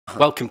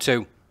Welcome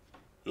to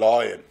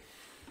Lion.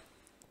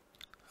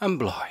 and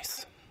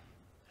Blithe.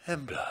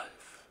 And Blithe.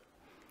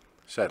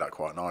 Say that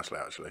quite nicely,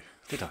 actually.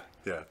 Did I?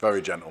 Yeah,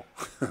 very gentle.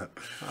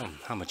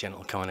 I'm a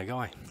gentle kind of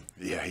guy.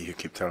 Yeah, you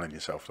keep telling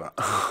yourself that.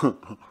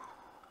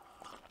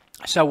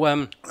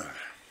 So,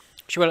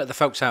 should we let the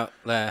folks out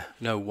there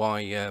know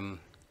why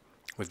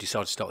we've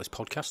decided to start this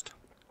podcast?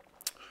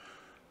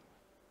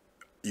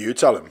 You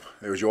tell him.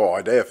 It was your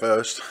idea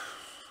first.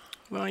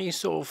 Well, you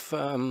sort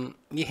of,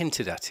 you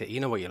hinted at it. You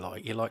know what you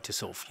like. You like to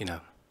sort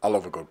of, I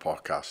love a good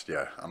podcast,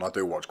 yeah, and I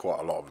do watch quite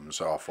a lot of them.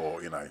 So I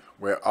thought,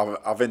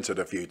 I've hinted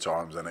a few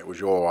times, and it was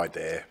your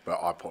idea,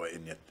 but I put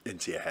it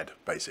into your head,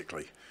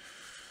 basically.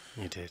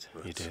 You did.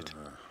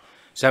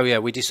 So yeah,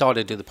 we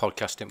decided to do the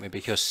podcast, didn't we?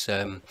 Because,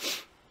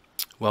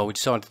 we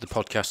decided the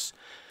podcast.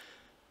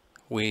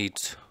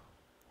 We'd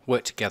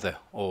worked together,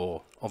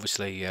 or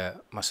obviously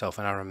myself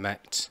and Aaron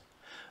met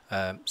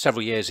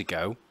several years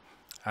ago,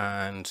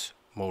 and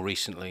more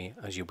recently,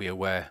 as you'll be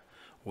aware,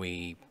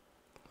 we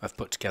have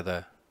put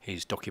together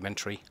his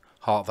documentary,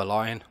 Heart of a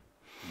Lion.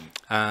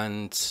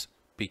 And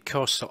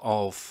because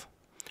of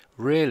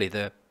really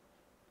the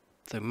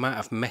amount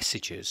of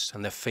messages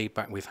and the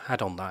feedback we've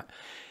had on that,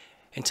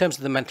 in terms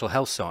of the mental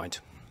health side,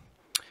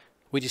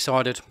 we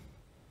decided,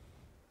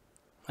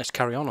 let's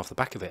carry on off the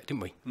back of it,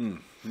 didn't we?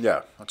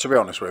 Yeah, to be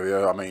honest with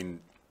you, I mean,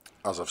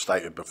 as I've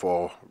stated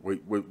before,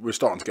 we're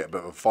starting to get a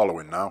bit of a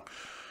following now.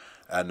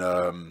 And,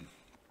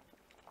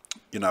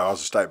 as I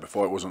stated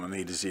before, it wasn't an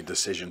easy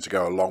decision to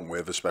go along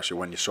with, especially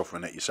when you're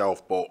suffering it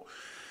yourself. But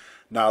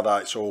now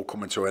that it's all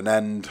coming to an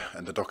end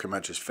and the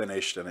documentary's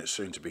finished and it's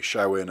soon to be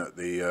showing at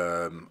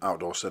the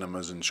outdoor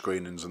cinemas and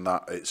screenings and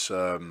that, it's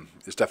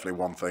definitely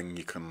one thing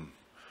you can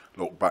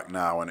look back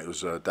now, and it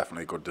was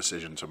definitely a good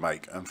decision to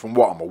make. And from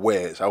what I'm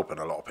aware, it's helping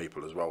a lot of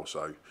people as well.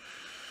 So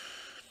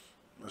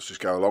let's just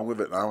go along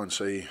with it now and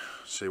see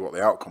what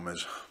the outcome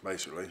is,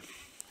 basically.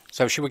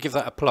 So should we give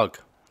that a plug?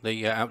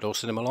 The Outdoor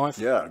Cinema Live?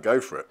 Yeah, go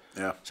for it,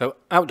 yeah. So,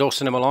 Outdoor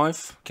Cinema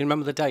Live, can you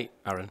remember the date,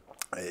 Aaron?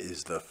 It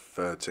is the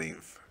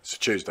 13th. It's a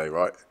Tuesday,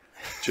 right?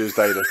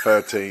 Tuesday the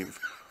 13th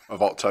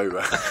of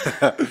October.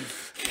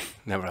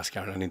 Never ask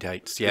Aaron any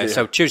dates. Yeah,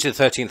 so Tuesday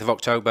the 13th of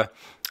October,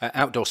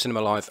 Outdoor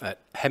Cinema Live at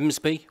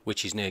Hemsby,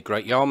 which is near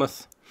Great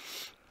Yarmouth.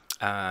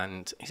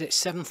 And is it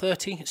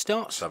 7:30 it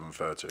starts?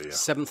 7:30, yeah.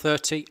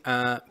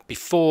 7:30.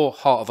 Before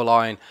Heart of a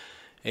Lion,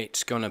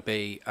 it's going to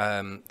be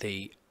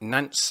the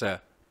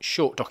Nanser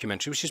short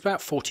documentary, which is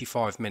about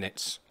 45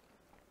 minutes,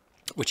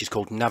 which is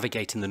called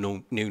Navigating the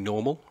New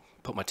Normal.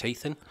 Put my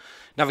teeth in.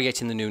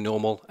 Navigating the New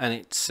Normal. And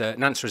it's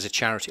Nanser is a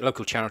charity,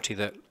 local charity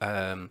that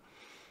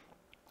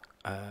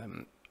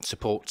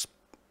supports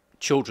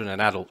children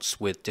and adults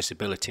with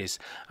disabilities,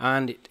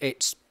 and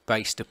it's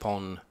based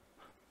upon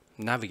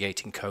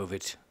navigating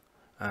COVID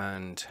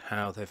and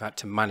how they've had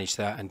to manage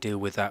that and deal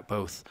with that,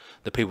 both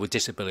the people with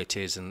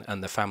disabilities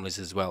and the families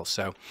as well.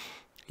 So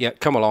yeah,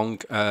 come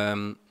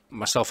along.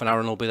 Myself and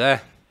Aaron will be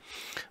there.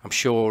 I'm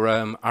sure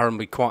Aaron will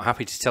be quite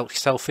happy to take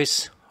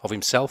selfies of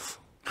himself.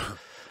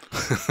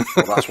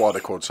 Well, that's why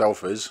they're called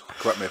selfies.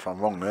 Correct me if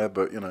I'm wrong there,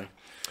 but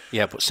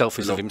Yeah, but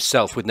selfies of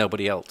himself with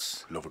nobody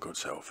else. Love a good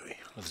selfie.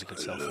 Loves a good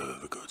selfie.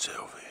 Love a good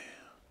selfie.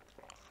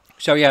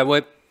 So yeah,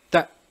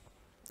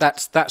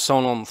 that's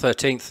on the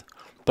 13th.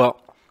 But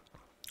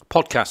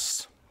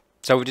podcasts.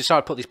 So we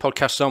decided to put these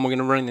podcasts on. We're going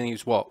to run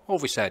these. What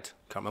have we said?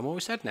 Can't remember what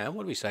we said now.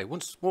 What do we say?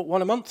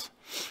 One a month?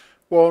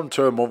 1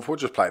 to a month. We'll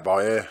just play it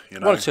by ear.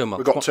 1 or 2 a month.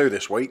 We've got 2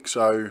 this week,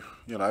 so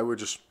we'll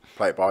just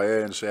play it by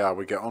ear and see how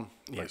we get on.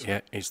 Yeah,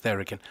 it's there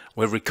again.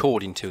 We're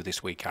recording 2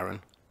 this week,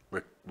 Aaron.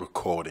 We're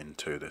recording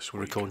 2 this week.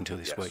 We're recording 2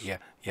 this Yes. week.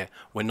 Yeah.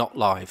 We're not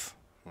live.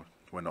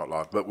 We're not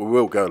live, but we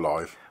will go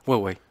live.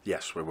 Will we?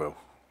 Yes, we will.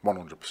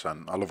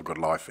 100%. I love a good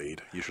live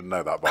feed. You should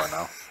know that by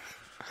now.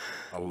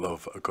 I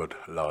love a good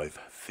live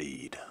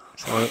feed.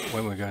 So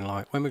when we're going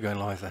live? When we're going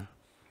live then?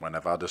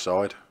 Whenever I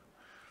decide.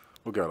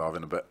 We'll go live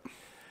in a bit.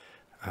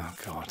 Oh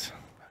God,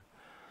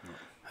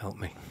 help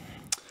me.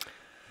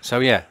 So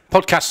yeah,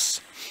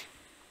 podcasts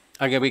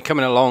are going to be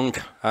coming along.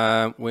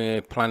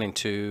 We're planning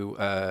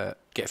to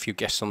get a few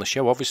guests on the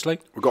show, obviously.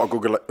 We've got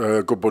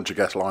a good bunch of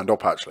guests lined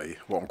up, actually.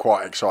 Well, I'm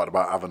quite excited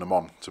about having them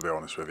on, to be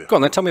honest with you. Go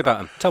on then, tell me about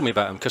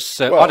them. Because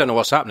I don't know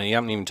what's happening. You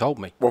haven't even told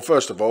me. Well,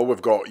 first of all,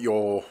 we've got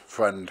your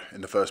friend in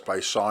the first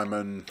place,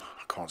 Simon.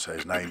 I can't say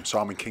his name.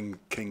 Simon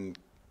King.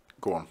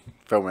 Go on,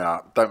 fill me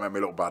out. Don't make me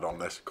look bad on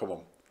this. Come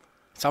on.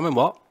 Simon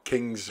what?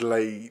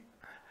 Kingsley.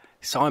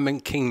 Simon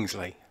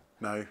Kingsley.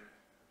 No,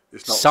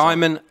 it's not.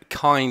 Simon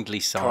Kindly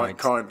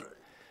Signs.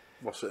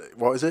 What's it?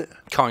 What is it?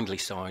 Kindly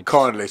Signs.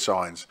 Kindly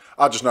Signs.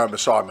 I just know him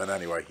as Simon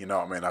anyway. You know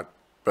what I mean?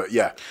 But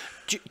yeah.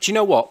 Do you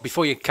know what?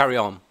 Before you carry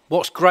on,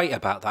 what's great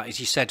about that is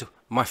you said,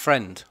 my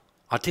friend.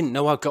 I didn't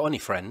know I'd got any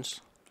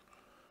friends.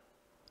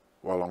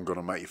 Well, I'm going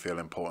to make you feel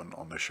important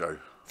on this show.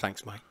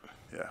 Thanks, mate.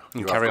 Yeah.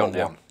 You carry on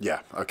now.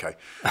 Yeah, okay.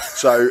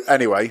 So,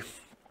 anyway,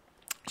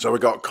 we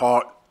got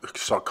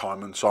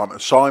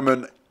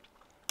Simon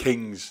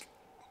King's,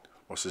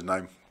 what's his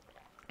name?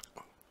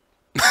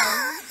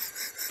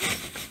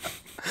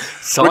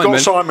 Simon. We've got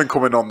Simon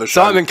coming on the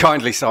show. Simon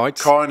Kindly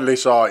Sights. Kindly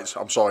Sights.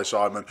 I'm sorry,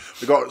 Simon.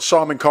 We've got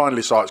Simon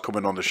Kindly Sights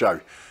coming on the show.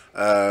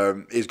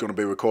 He's going to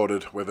be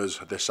recorded with us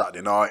this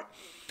Saturday night.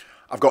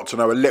 I've got to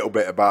know a little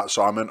bit about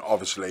Simon,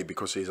 obviously,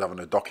 because he's having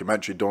a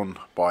documentary done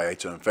by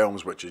A-Turn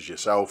Films, which is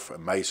yourself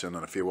and Mason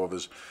and a few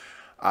others.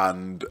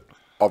 And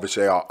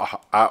obviously,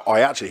 I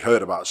actually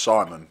heard about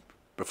Simon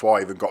before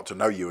I even got to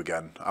know you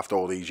again after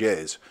all these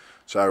years.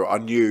 So I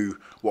knew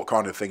what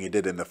kind of thing he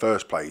did in the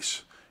first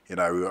place. You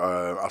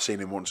know, I seen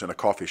him once in a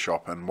coffee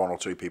shop, and one or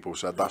two people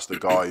said, that's the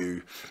guy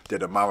who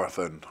did a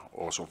marathon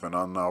or something.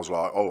 And I was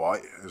like, all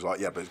right. He was like,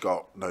 yeah, but he's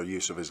got no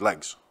use of his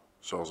legs.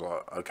 So I was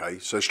like, okay.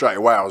 So straight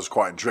away, I was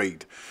quite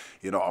intrigued.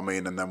 You know what I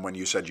mean? And then when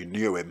you said you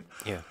knew him,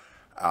 yeah,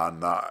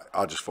 and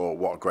I just thought,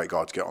 what a great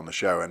guy to get on the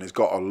show. And he's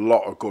got a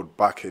lot of good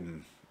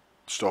backing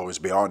stories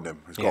behind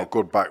him. He's got a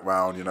good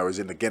background. You know, he's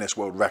in the Guinness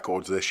World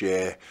Records this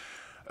year.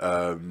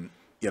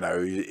 You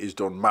know, he's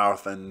done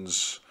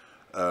marathons.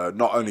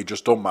 Not only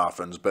just done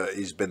marathons, but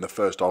he's been the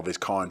first of his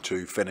kind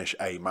to finish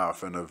a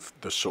marathon of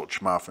the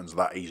such marathons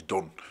that he's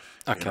done.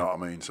 Okay. You know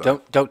what I mean?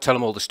 So don't tell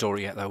him all the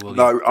story yet, though, will you?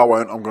 no, I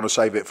won't. I'm going to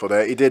save it for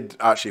there. He did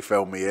actually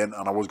fill me in,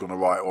 and I was going to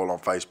write it all on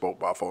Facebook,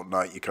 but I thought,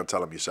 no, you can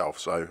tell him yourself.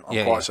 So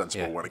I'm quite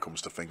sensible when it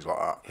comes to things like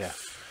that. Yeah.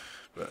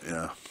 But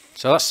yeah.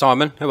 So that's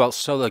Simon. Who else?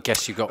 So I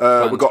guess you got.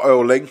 We've got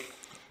Earl Ling.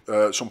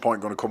 At some point,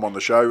 going to come on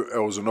the show.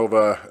 Earl's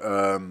another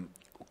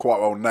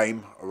quite well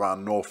name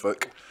around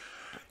Norfolk.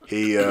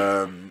 He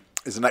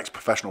is an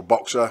ex-professional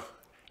boxer.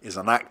 He's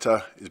an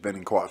actor. He's been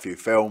in quite a few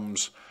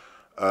films.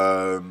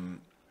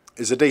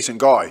 He's a decent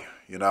guy.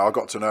 You know, I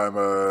got to know him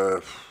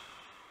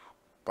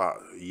about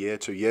a year,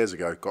 2 years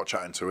ago. Got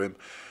chatting to him,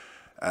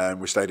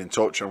 and we stayed in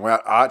touch. And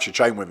I actually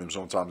train with him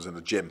sometimes in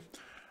the gym.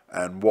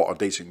 And what a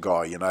decent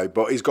guy, you know.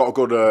 But he's got a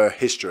good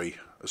history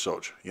as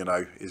such. You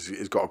know,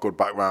 he's got a good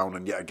background,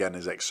 and yet again,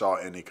 is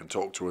exciting. He can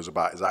talk to us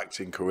about his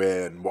acting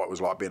career and what it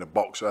was like being a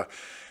boxer.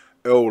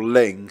 Earl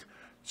Ling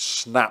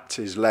snapped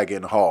his leg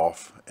in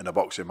half in a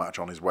boxing match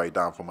on his way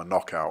down from a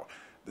knockout.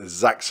 The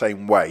exact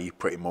same way,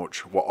 pretty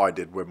much, what I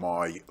did with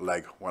my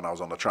leg when I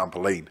was on the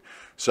trampoline.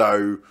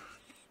 So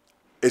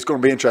it's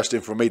going to be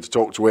interesting for me to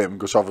talk to him,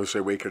 because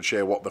obviously we can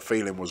share what the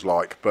feeling was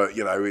like. But,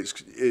 you know,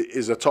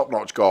 he's a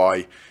top-notch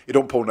guy. He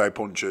don't pull no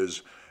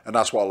punches, and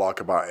that's what I like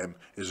about him.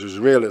 He's as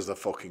real as the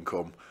fucking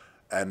come.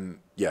 And,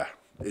 yeah,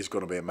 he's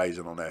going to be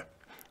amazing on there.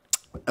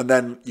 And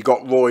then you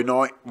got Roy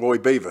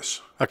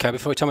Beavis. Okay,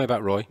 before you tell me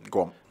about Roy.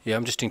 Go on. Yeah,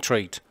 I'm just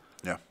intrigued.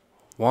 Yeah.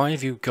 Why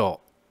have you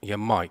got your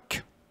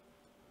mic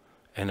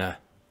in a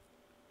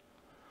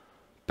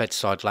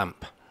bedside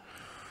lamp?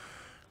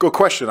 Good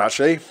question,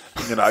 actually.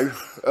 You know,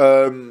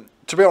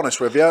 to be honest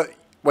with you,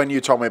 when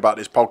you told me about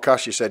this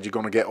podcast, you said you're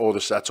going to get all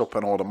the setup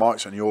and all the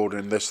mics, and you're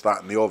ordering this,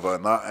 that, and the other,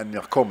 and that. And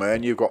you've come here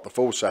and you've got the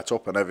full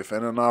setup and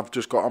everything, and I've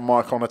just got a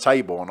mic on a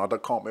table, and I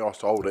can't be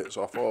asked to hold it.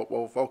 So I thought,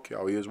 well, fuck you,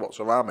 I'll use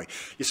what's around me.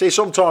 You see,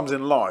 sometimes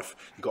in life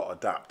you've got to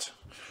adapt,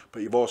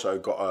 but you've also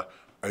got to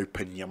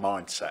open your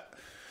mindset.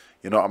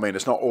 You know what I mean?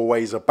 It's not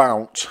always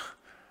about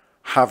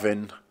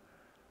having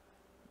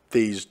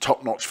these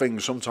top-notch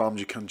things. Sometimes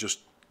you can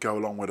just go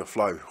along with the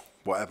flow,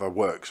 whatever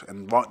works.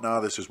 And right now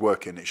this is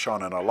working. It's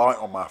shining a light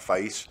on my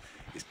face.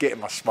 It's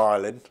getting my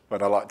smiling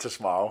when I like to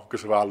smile,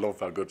 because I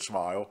love a good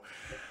smile.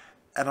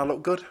 And I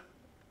look good.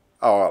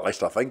 Oh, at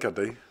least I think I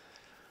do.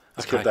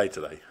 It's a good day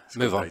today.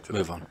 Move on.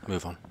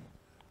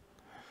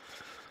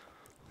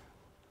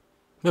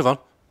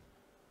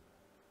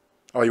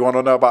 Oh, you want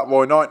to know about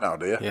Roy Knight now,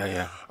 do you?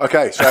 Yeah.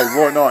 Okay, so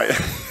Roy Knight.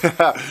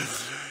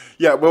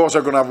 Yeah, we're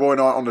also going to have Roy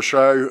Knight on the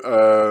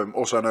show,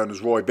 also known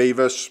as Roy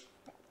Beavis,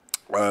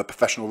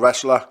 professional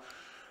wrestler.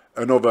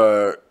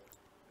 Another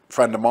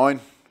friend of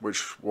mine,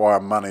 which why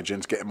I'm managing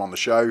to get him on the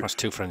show. That's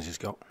two friends he's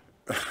got.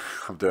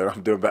 I'm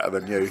doing better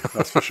than you,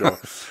 that's for sure.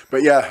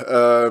 But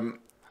yeah,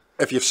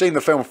 if you've seen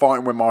the film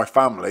Fighting With My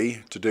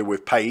Family, to do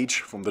with Paige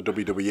from the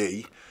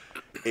WWE,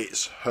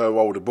 it's her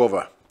older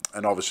brother.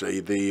 And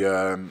obviously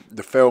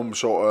the film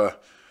sort of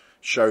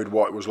showed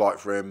what it was like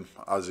for him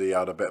as he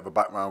had a bit of a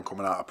background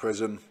coming out of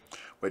prison,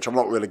 which I'm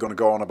not really going to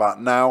go on about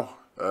now,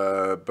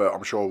 but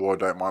I'm sure Roy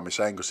don't mind me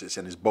saying, because it's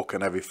in his book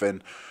and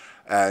everything,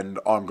 and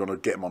I'm going to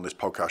get him on this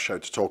podcast show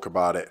to talk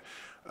about it.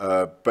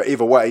 But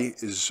either way,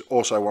 he's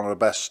also one of the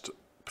best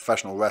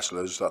professional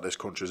wrestlers that this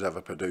country's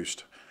ever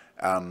produced,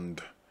 and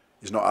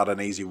he's not had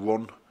an easy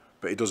run,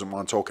 but he doesn't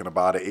mind talking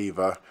about it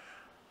either.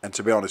 And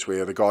to be honest with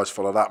you, the guy's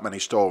full of that many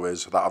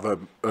stories that I've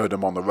heard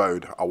him on the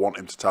road. I want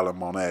him to tell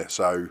them on air.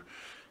 So,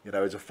 you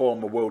know, he's a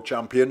former world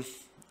champion.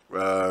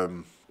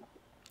 And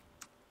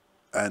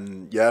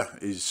yeah,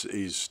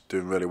 he's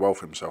doing really well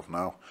for himself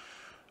now.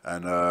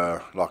 And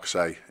like I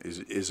say,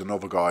 he's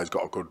another guy who's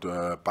got a good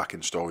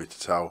backing story to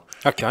tell.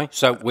 Okay,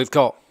 so we've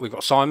got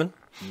Simon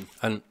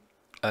and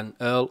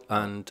Earl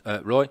and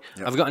Roy.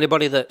 Yep. Have we got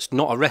anybody that's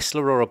not a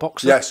wrestler or a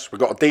boxer? Yes, we've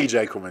got a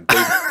DJ coming.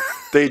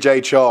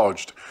 DJ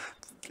Charged.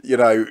 You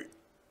know,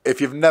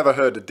 if you've never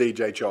heard of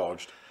DJ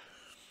Charged,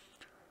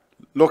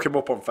 look him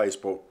up on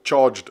Facebook.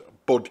 Charged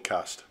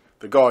Budcast.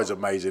 The guy's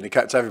amazing. He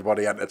kept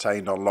everybody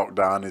entertained on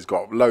lockdown. He's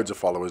got loads of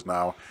followers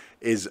now.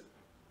 He's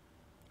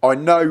I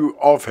know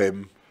of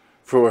him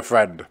through a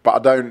friend, but I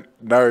don't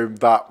know him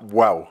that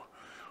well.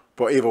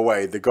 But either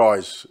way, the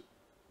guy's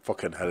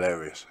fucking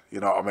hilarious. You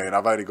know what I mean?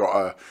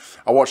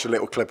 I watched a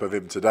little clip of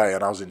him today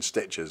and I was in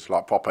stitches,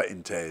 like proper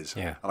in tears.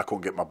 Yeah. And I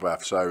couldn't get my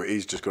breath. So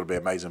he's just going to be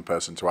an amazing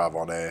person to have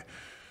on here.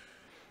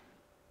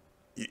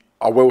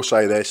 I will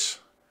say this,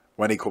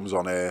 when he comes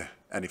on here,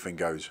 anything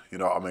goes. You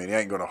know what I mean? He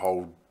ain't going to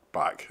hold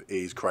back.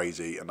 He's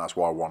crazy, and that's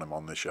why I want him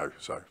on this show.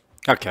 So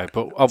Okay,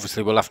 but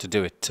obviously we'll have to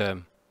do it,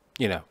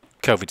 you know,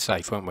 COVID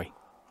safe, won't we?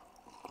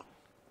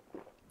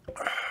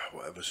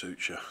 whatever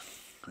suits you.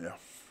 Yeah.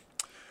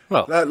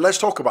 Well, let's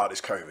talk about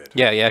this COVID.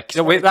 yeah.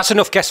 So that's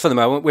enough guests for the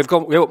moment. We've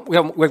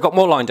got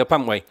more lined up,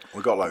 haven't we?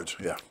 We've got loads,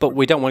 yeah. But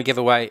we don't want to give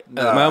away at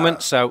the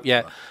moment. So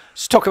yeah,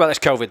 let's talk about this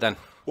COVID then.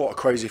 What a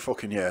crazy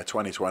fucking year,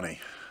 2020.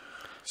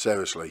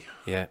 Seriously.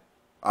 Yeah.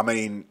 I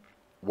mean,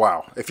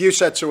 wow. If you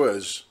said to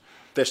us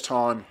this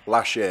time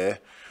last year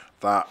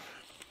that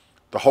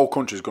the whole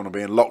country's going to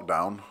be in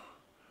lockdown,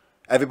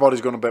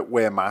 everybody's going to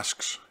wear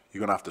masks,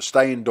 you're going to have to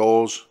stay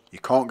indoors, you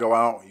can't go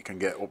out, you can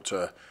get up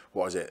to,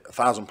 what is it,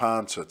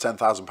 £1,000 to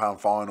 £10,000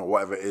 fine or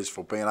whatever it is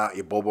for being out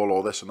your bubble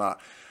or this and that.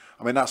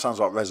 I mean, that sounds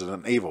like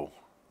Resident Evil.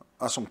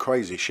 That's some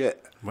crazy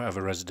shit.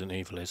 Whatever Resident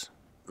Evil is.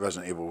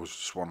 Resident Evil was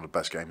just one of the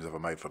best games ever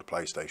made for the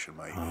PlayStation,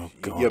 mate. Oh,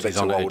 God, You're a bit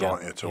too old, again.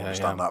 aren't you, to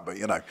understand that? But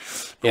you know,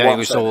 yeah,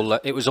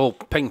 it was all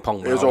ping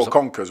pong. It was all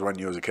conkers when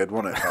you was a kid,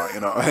 wasn't it? Like, you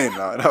know what I mean?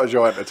 Like, that was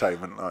your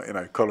entertainment, like, you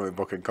know, colouring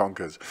book and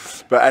conkers.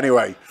 But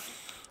anyway,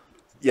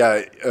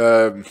 yeah,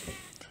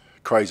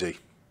 crazy.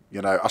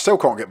 You know, I still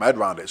can't get my head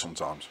around it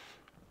sometimes.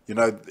 You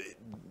know,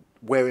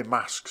 wearing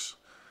masks.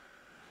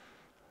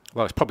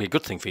 Well, it's probably a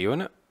good thing for you,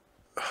 isn't it?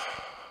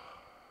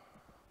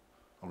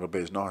 I'm going to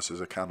be as nice as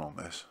I can on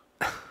this.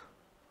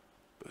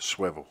 But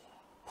swivel.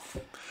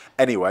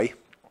 Anyway,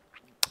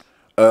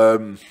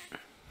 yeah,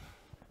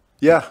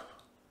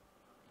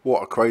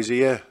 what a crazy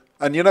year.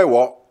 And you know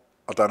what?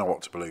 I don't know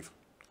what to believe.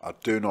 I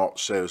do not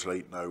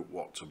seriously know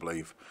what to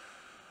believe.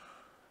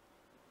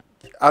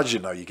 As you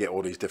know, you get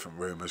all these different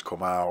rumours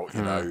come out,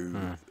 you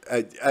know.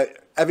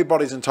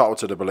 Everybody's entitled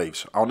to their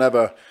beliefs. I'll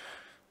never,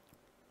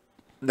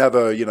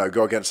 you know,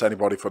 go against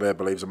anybody for their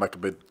beliefs and make a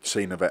big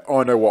scene of it.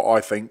 I know what I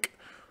think,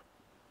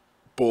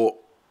 but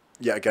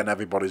yet again,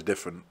 everybody's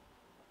different.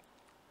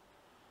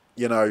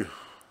 You know.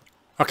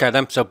 Okay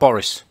then, so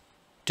Boris,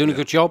 doing a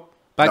good job?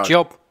 Bad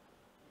job?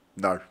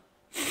 No.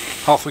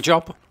 Half a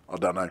job? I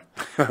don't know.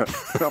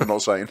 I'm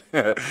not saying.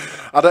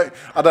 I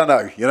don't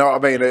know. You know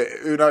what I mean?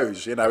 Who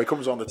knows? You know, he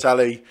comes on the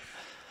telly.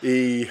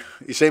 He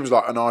seems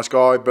like a nice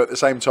guy, but at the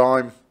same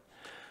time.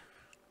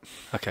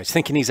 Okay, so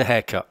thinking he's a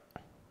haircut.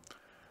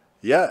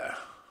 Yeah.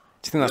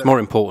 Do you think that's more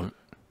important?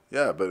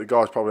 Yeah, but the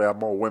guy's probably had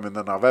more women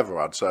than I've ever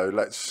had, so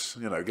let's,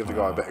 you know, give the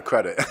guy a bit of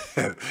credit.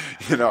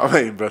 You know what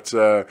I mean? But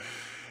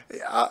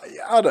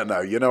I don't know.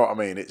 You know what I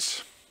mean?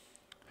 It's.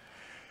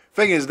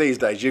 Thing is, these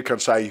days, you can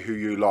say who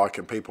you like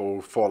and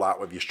people fall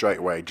out with you straight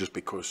away just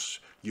because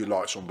you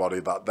like somebody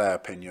that their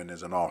opinion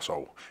is an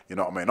arsehole. You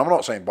know what I mean? I'm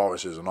not saying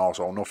Boris is an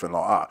arsehole, nothing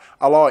like that.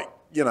 I like,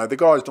 you know, the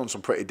guy's done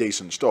some pretty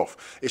decent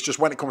stuff. It's just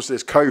when it comes to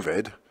this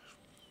COVID,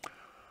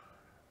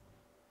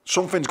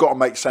 something's got to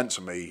make sense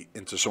of me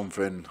into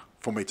something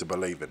for me to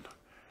believe in.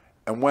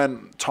 And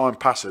when time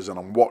passes and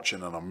I'm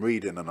watching and I'm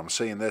reading and I'm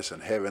seeing this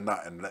and hearing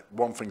that and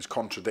one thing's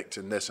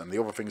contradicting this and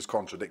the other thing's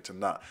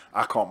contradicting that,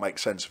 I can't make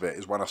sense of it,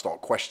 is when I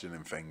start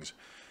questioning things.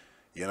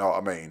 You know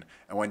what I mean?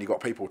 And when you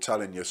got people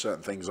telling you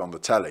certain things on the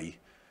telly,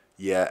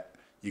 yet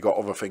you got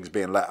other things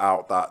being let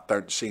out that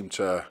don't seem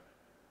to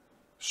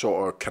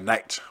sort of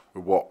connect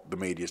with what the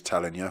media's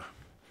telling you.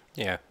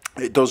 Yeah.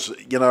 It does,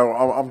 you know,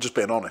 I'm just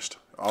being honest.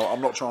 I'm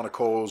not trying to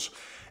cause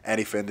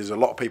anything. There's a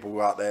lot of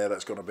people out there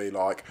that's going to be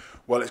like,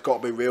 well, it's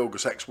got to be real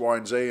because X, Y,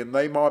 and Z, and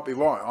they might be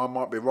right. I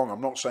might be wrong.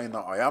 I'm not saying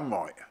that I am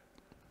right,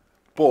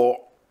 but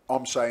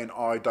I'm saying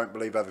I don't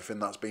believe everything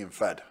that's being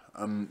fed,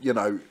 and you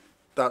know,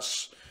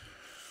 that's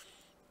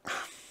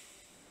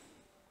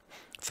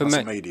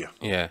me. Media.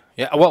 Yeah.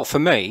 Well, for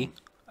me,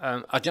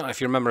 I don't know if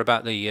you remember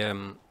about the. Do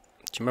you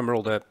remember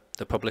all the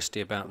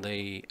publicity about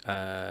the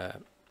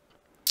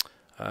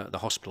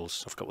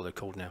hospitals? I forgot what they're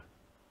called now.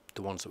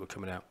 The ones that were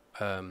coming out.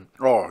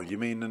 Oh, you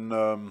mean in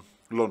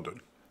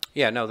London?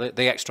 Yeah, no,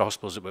 the extra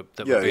hospitals that were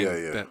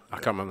being. I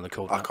can't remember what they're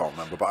called. I can't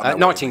remember, but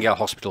Nightingale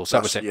Hospitals.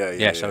 That was it.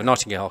 Yeah. So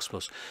Nightingale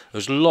Hospitals. There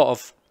was a lot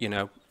of, you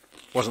know,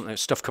 wasn't there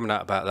stuff coming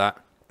out about that?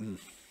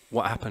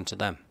 What happened to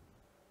them?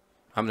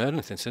 I haven't heard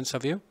anything since.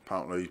 Have you?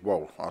 Apparently,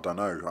 well, I don't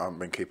know. I haven't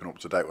been keeping up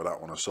to date with that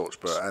one as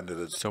such, but it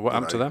ended. So what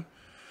happened to them?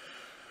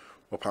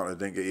 Well, apparently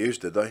they didn't get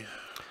used, did they?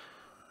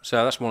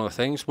 So that's one of the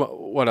things.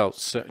 What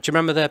else? Do you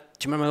remember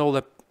all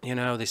the, you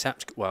know, this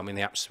app's, well, I mean,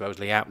 the app's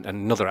supposedly out, and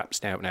another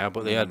app's out now,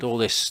 but they had all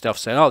this stuff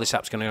saying, oh, this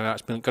app's going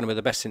to be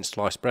the best since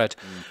sliced bread.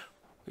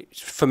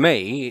 For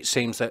me, it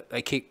seems that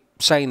they keep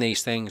saying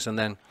these things and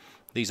then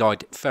these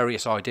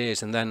various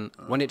ideas, and then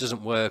when it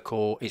doesn't work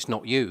or it's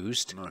not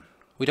used,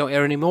 we don't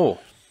hear any more.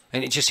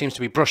 And it just seems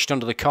to be brushed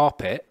under the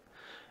carpet.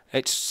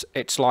 It's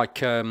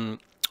like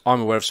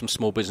I'm aware of some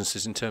small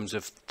businesses in terms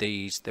of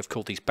these. They've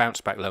called these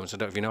bounce back loans. I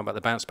don't know if you know about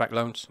the bounce back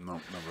loans. No, never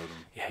heard of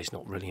them. Yeah, he's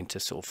not really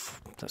into sort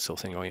of that sort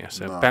of thing, are you?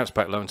 So No. bounce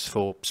back loans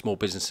for small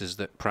businesses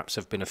that perhaps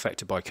have been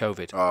affected by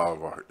COVID. Oh,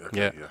 right.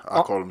 Okay, yeah.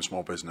 I call them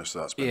small business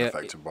that's been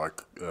affected by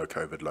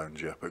COVID loans,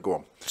 yeah. But go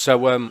on.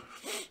 So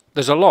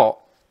there's a lot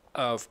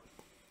of...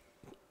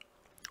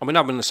 I mean,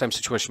 I'm in the same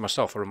situation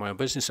myself. I run my own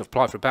business. I've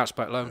applied for a bounce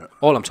back loan. Yeah.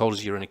 All I'm told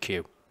is you're in a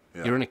queue.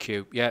 Yeah. You're in a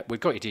queue. Yeah,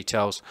 we've got your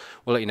details.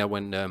 We'll let you know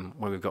when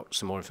we've got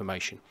some more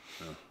information.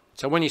 Yeah.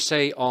 So when you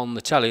see on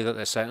the telly that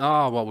they're saying,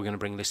 oh, well, we're going to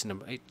bring this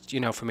in, you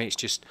know, for me, it's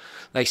just,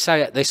 they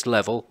say at this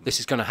level, this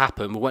is going to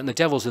happen, but when the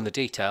devil's in the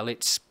detail,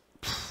 it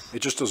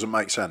just doesn't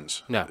make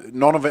sense. No.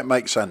 None of it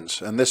makes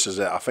sense. And this is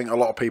it. I think a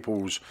lot of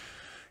people's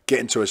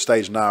getting to a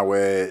stage now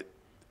where,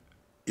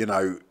 you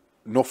know,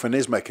 nothing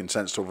is making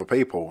sense to other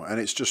people. And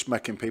it's just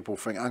making people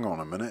think, hang on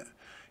a minute.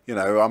 You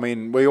know, I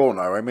mean, we all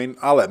know. I mean,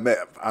 I'll admit,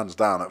 hands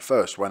down, at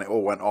first, when it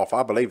all went off,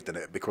 I believed in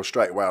it because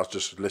straight away I was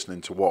just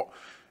listening to what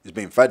is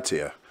being fed to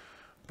you.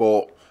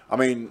 But, I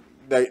mean,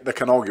 they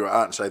can argue it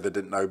out and say they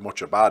didn't know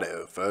much about it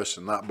at first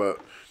and that.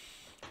 But,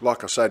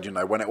 like I said, you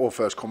know, when it all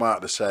first come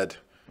out, they said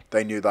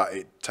they knew that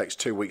it takes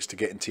 2 weeks to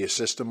get into your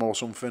system or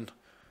something.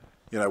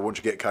 You know, once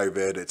you get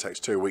COVID, it takes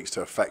 2 weeks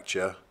to affect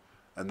you.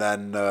 And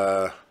then,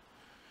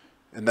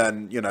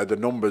 you know, the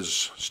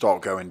numbers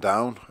start going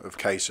down of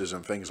cases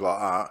and things like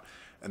that.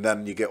 And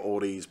then you get all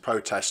these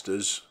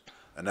protesters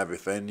and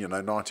everything, you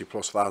know,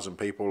 90,000+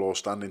 people all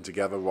standing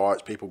together,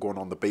 riots, people going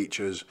on the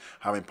beaches,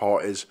 having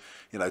parties.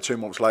 You know, 2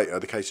 months later,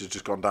 the case has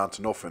just gone down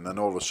to nothing. And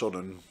all of a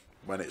sudden,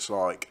 when it's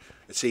like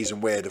a season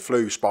where the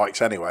flu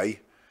spikes anyway,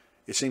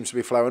 it seems to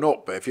be flowing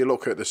up. But if you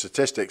look at the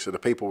statistics of the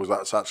people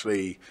that's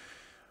actually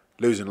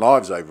losing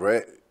lives over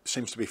it, it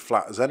seems to be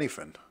flat as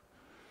anything.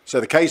 So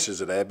the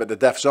cases are there, but the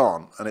deaths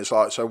aren't. And it's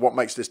like, so what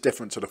makes this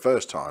different to the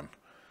first time?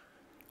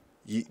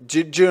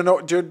 Do you know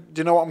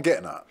what I'm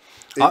getting at?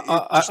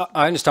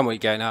 I understand what you're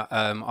getting at.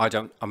 I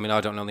don't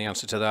know the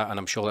answer to that, and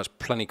I'm sure there's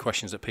plenty of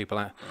questions that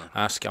people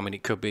ask. I mean,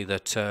 it could be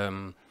that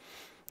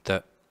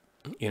that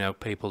you know,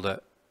 people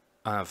that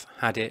have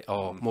had it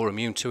are more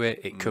immune to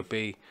it. It could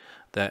be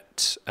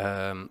that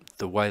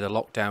the way the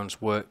lockdowns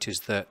worked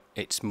is that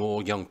it's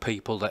more young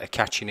people that are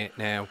catching it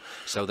now,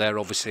 so they're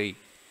obviously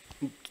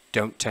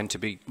don't tend to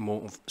be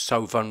more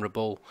so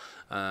vulnerable,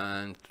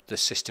 and the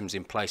systems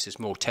in place is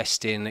more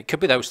testing. It could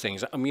be those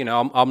things. You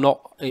know, I'm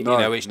not. You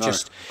know, it's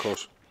just. Of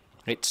course.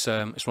 It's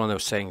one of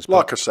those things.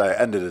 Like I say, at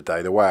the end of the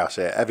day, the way I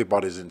say it,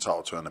 everybody's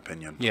entitled to an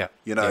opinion. Yeah.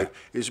 You know,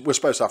 we're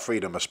supposed to have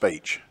freedom of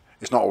speech.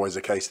 It's not always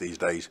the case these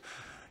days.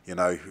 You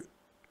know,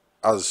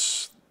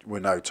 as we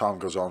know, time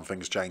goes on,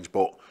 things change,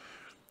 but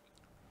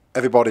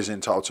everybody's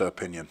entitled to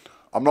opinion.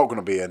 I'm not going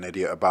to be an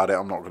idiot about it.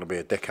 I'm not going to be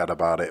a dickhead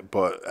about it.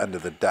 But at the end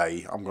of the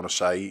day, I'm going to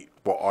say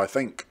what I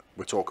think.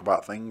 We talk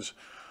about things.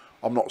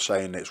 I'm not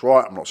saying it's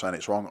right. I'm not saying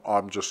it's wrong. I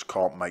just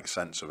can't make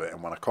sense of it.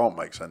 And when I can't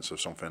make sense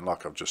of something,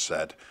 like I've just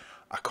said,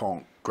 I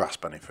can't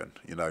grasp anything.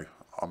 You know,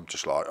 I'm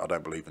just like, I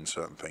don't believe in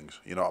certain things.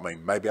 You know what I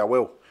mean? Maybe I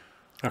will.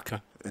 Okay.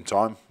 In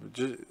time. I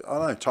don't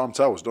know. Time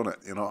tells, doesn't it?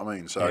 You know what I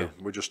mean? So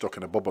we're just stuck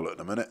in a bubble at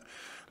the minute,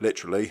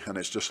 literally. And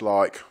it's just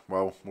like,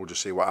 well, we'll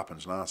just see what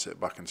happens now. Sit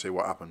back and see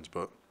what happens.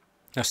 But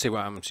let's see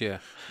what happens,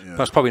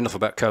 That's probably enough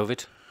about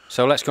COVID.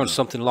 So let's go on to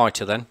something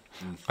lighter then.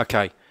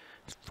 Okay.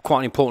 Quite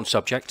an important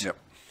subject. Yep.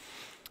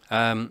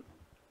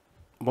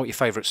 What are your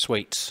favourite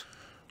sweets?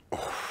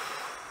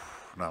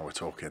 Now we're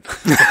talking.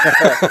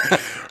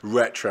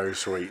 Retro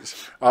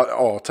sweets.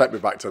 Take me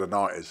back to the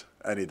 90s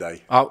any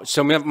day.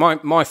 So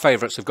my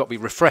favourites have got to be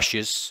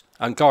refreshers.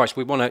 And guys,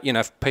 we want to, you know,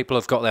 if people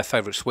have got their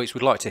favourite sweets,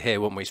 we'd like to hear,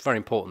 wouldn't we? It's very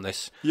important,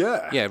 this.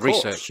 Yeah. Yeah,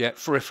 research,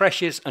 For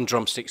refreshers and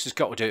drumsticks, it's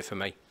got to do it for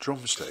me.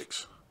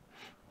 Drumsticks?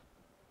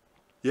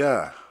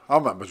 Yeah. I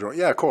remember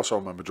of course I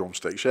remember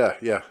drumsticks. Yeah.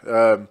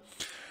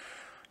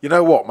 You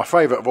know what? My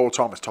favourite of all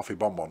time is toffee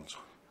bonbons.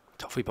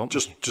 Toffee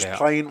bonbons? Just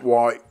plain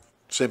white,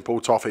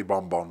 simple toffee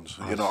bonbons.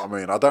 You know what I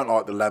mean? I don't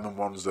like the lemon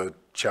ones, the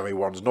cherry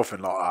ones, nothing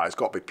like that. It's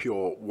got to be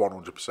pure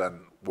 100%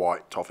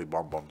 white toffee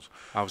bonbons.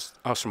 I was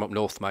from up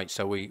north, mate,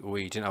 so we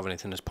didn't have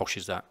anything as posh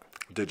as that.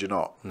 Did you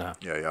not? No.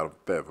 Yeah, you had a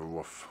bit of a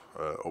rough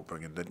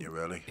upbringing, didn't you,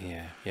 really?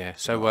 Yeah.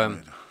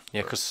 So,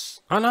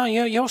 because... I know,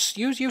 you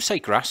say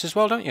grass as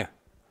well, don't you?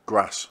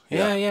 Grass.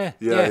 Yeah.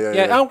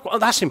 Oh,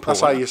 that's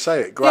important. That's how you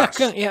say it, grass.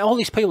 Yeah, all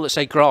these people that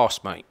say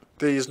grass, mate.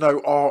 There's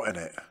no art in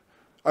it.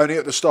 Only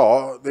at the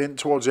start, then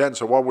towards the end,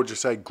 so why would you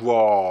say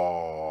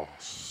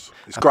grass?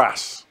 It's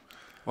grass.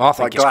 Well, I think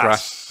like it's glass.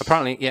 grass.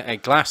 Apparently,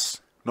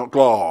 glass. Not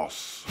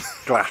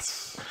glass.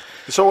 Glass.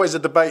 It's always a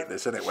debate,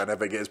 this, isn't it,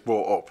 whenever it gets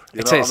brought up.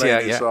 You know what I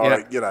mean? It's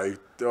like, you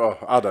know,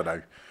 I don't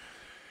know.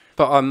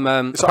 But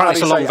apparently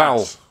it's a long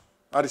vowel.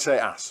 How do you say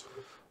ass?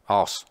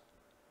 Arse.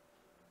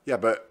 Yeah,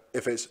 but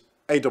if it's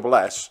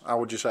A-double-S, how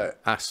would you say it?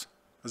 Ass.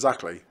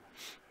 Exactly.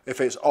 If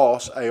it's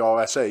arse,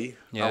 A-R-S-E,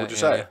 how would you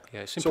say it?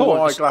 Yeah, it's so important.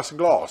 why glass and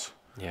glass?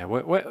 Yeah,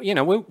 we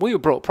were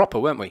brought up proper,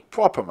 weren't we?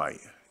 Proper, mate.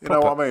 You know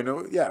what I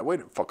mean? Yeah, we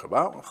didn't fuck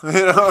about. You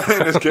know what I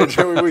mean? As kids,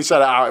 we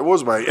said it how it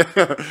was, mate.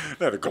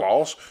 No, the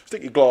glass.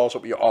 Stick your glass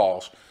up your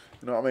arse.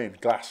 You know what I mean?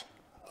 Glass.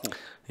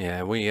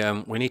 Yeah, we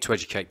need to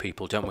educate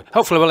people, don't we?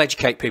 Hopefully, we'll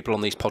educate people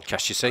on these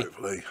podcasts. You see,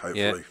 Hopefully.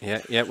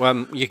 Yeah.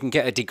 Well, you can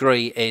get a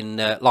degree in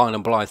Lion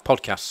and Blithe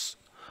podcasts.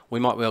 We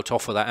might be able to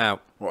offer that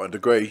out. What, a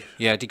degree?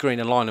 Yeah, a degree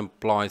in Lion and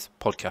Blithe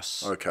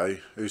podcasts. Okay,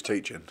 who's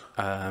teaching?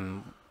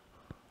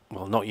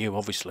 Well, not you,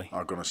 obviously.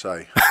 I'm going to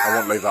say. I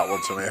won't leave that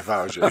one to me if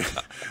I was you.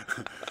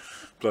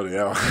 Bloody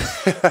hell.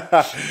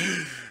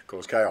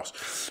 Cause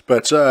chaos.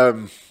 But,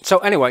 So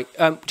anyway,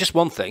 just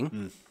one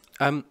thing.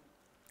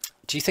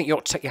 Do you think you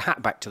ought to take your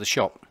hat back to the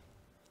shop?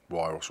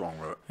 why? What's wrong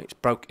with it? It's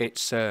broke.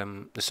 It's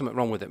there's something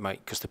wrong with it,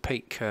 mate, because the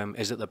peak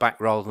is at the back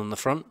rather than the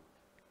front.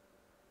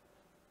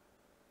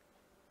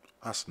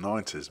 That's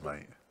 90s,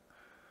 mate.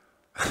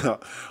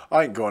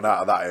 I ain't going out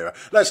of that era.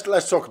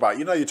 Let's talk about,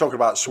 you're talking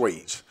about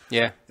sweets.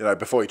 Yeah.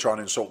 Before you try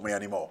and insult me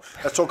anymore.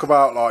 Let's talk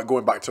about, like,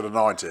 going back to the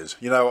 90s.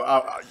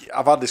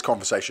 I've had this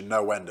conversation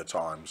no end of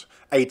times.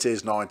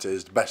 80s,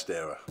 90s, the best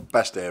era.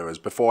 Best eras,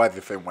 before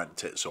everything went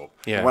tits up.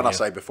 Yeah, and when I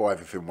say before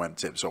everything went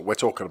tits up, we're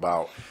talking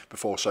about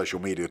before social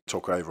media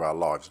took over our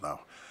lives now.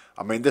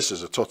 I mean, this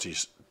is a touchy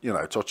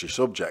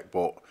subject,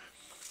 but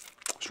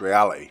it's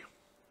reality.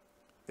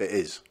 It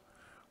is.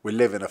 We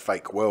live in a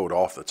fake world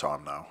half the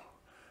time now.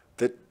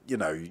 That,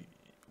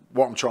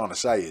 what I'm trying to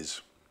say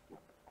is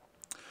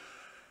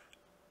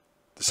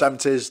the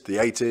 70s, the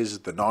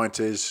 80s, the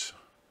 90s,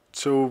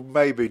 to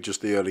maybe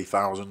just the early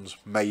thousands,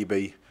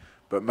 maybe,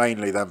 but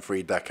mainly them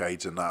 3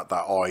 decades and that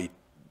I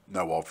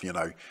know of,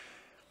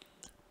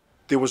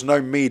 There was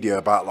no media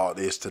about like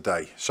this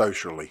today,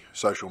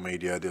 social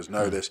media, there's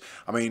no this.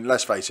 I mean,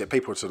 let's face it,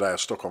 people today are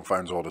stuck on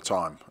phones all the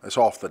time. It's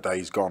half the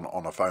day's gone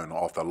on a phone,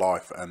 half their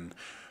life, and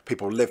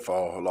people live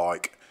for,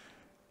 like,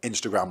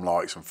 Instagram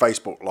likes and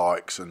Facebook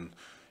likes, and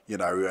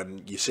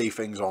and you see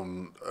things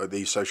on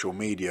these social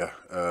media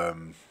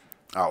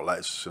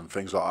outlets and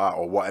things like that,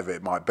 or whatever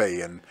it might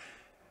be, and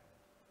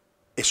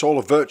it's all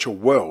a virtual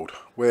world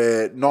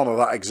where none of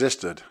that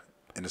existed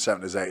in the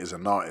 70s, 80s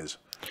and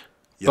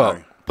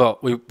 90s.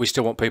 But we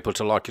still want people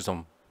to like us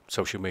on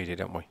social media,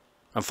 don't we?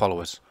 And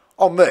follow us.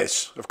 On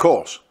this, of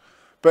course.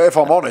 But if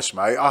I'm honest,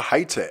 mate, I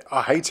hate it.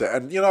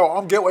 And,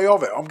 I'm guilty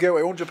of it. I'm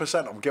guilty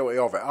 100%. I'm guilty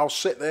of it. I'll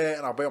sit there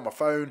and I'll be on my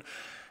phone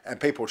and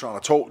people are trying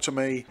to talk to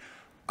me,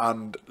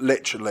 and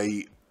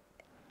literally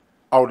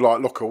I would,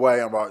 like, look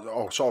away. I'm like,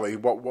 oh, sorry,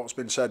 what's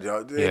been said?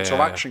 The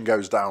interaction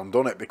goes down,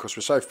 doesn't it? Because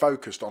we're so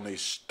focused on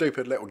these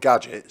stupid little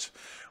gadgets.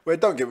 Where,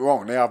 don't get me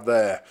wrong, they have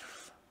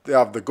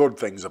the good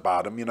things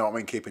about them. You know what I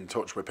mean? Keep in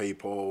touch with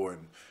people,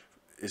 and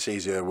it's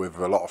easier with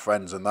a lot of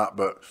friends and that.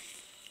 But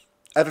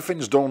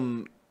everything's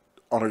done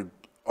on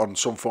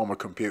some form of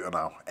computer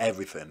now.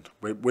 Everything.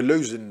 We're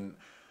losing.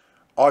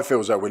 I feel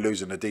as though we're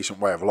losing a decent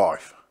way of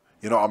life.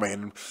 You know what I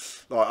mean?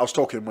 Like, I was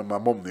talking with my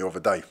mum the other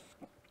day,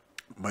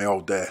 my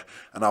old dear,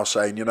 and I was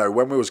saying,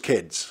 when we was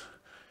kids,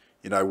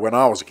 when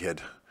I was a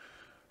kid,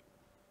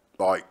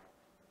 like,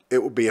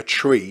 it would be a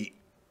treat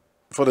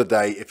for the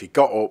day if you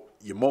got up,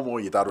 your mum or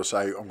your dad would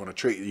say, I'm going to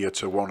treat you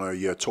to one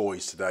of your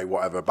toys today,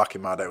 whatever. Back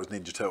in my day, it was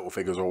Ninja Turtle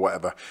figures or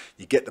whatever.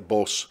 You get the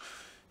bus,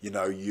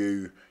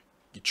 you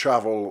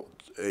travel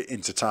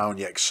into town,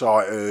 you're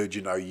excited,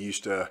 you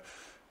used to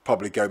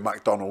probably go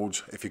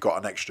McDonald's if you got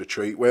an extra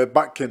treat. Where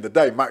back in the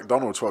day,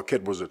 McDonald's for a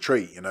kid was a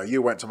treat.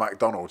 You went to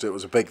McDonald's, it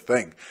was a big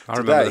thing. I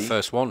remember the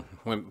first one,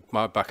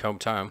 my back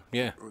hometown.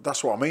 Yeah,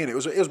 that's what I mean. It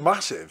was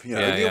massive.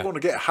 If you want to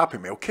get a Happy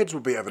Meal, kids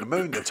would be over the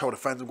moon. They told their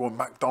friends, I'm going to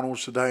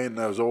McDonald's today, and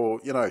there was all,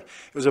 it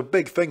was a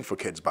big thing for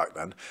kids back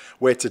then.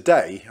 Where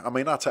today, I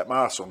mean, I take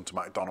my son to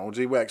McDonald's.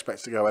 He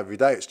expects to go every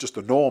day. It's just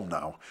a norm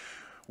now.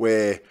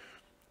 Where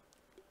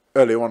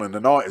early on in the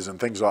 90s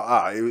and things like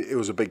that, it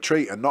was a big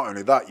treat. And not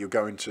only that, you're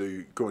going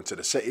to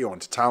the city or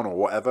into town or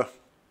whatever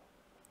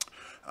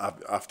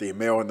after your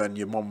meal, and then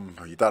your mum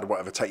or your dad or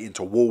whatever take you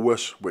into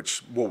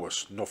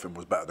Woolworths, nothing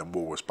was better than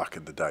Woolworths back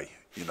in the day.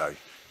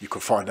 You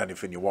could find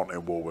anything you want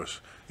in Woolworths.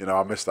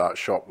 I miss that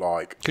shop.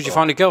 Like, could you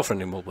find a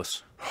girlfriend in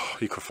Woolworths?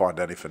 You could find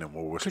anything in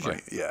Woolworths, could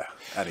mate. You? Yeah,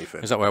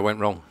 anything. Is that where I went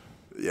wrong?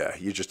 Yeah,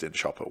 you just didn't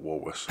shop at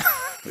Woolworths.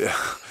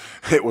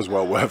 Yeah, it was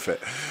well worth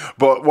it.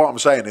 But what I'm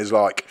saying is,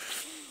 like,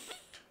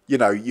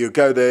 you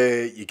go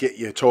there, you get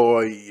your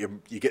toy,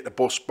 you get the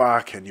bus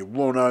back, and you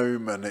run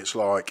home, and it's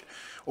like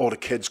all the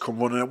kids come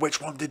running.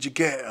 Which one did you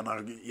get? And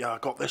I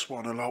got this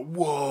one. And like,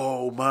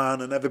 whoa,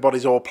 man! And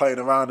everybody's all playing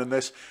around in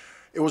this.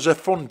 It was a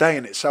fun day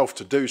in itself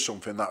to do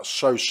something that's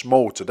so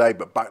small today,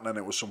 but back then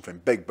it was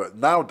something big. But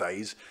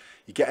nowadays,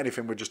 you get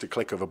anything with just a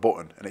click of a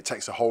button, and it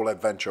takes the whole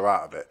adventure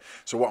out of it.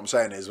 So what I'm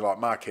saying is, like,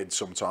 my kids,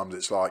 sometimes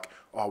it's like,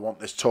 oh, I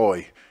want this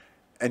toy,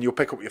 and you'll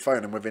pick up your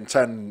phone, and within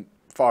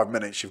 5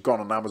 minutes, you've gone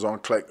on Amazon,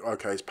 click,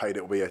 okay, it's paid,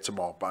 it'll be here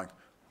tomorrow, bang.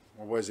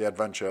 Well, where's the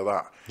adventure of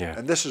that? Yeah.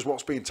 And this is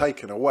what's being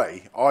taken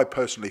away, I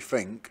personally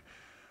think,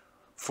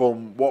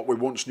 from what we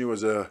once knew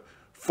as a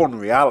fun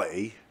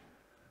reality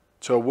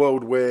to a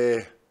world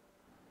where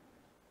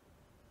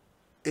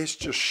it's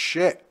just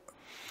shit.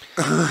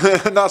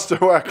 And that's the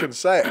way I can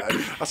say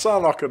it. I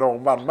sound like an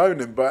old man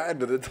moaning, but at the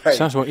end of the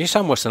day... You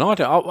sound worse than I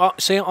do.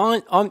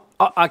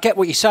 I get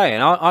what you're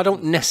saying. I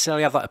don't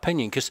necessarily have that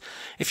opinion, because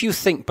if you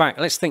think back,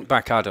 let's think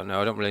back, I don't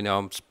know, I don't really know,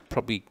 I'm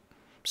probably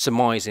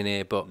surmising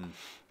here, but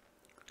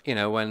you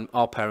know, when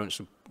our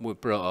parents were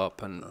brought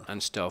up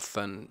and stuff,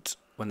 and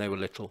when they were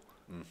little,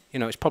 you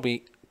know, it's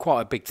probably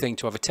quite a big thing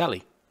to have a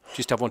telly.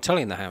 Just have one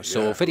telly in the house,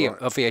 or video,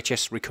 a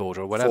VHS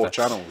recorder, or whatever. 4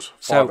 channels,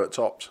 5 at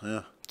tops.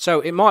 Yeah.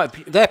 So it might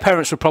have, their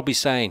parents were probably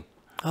saying,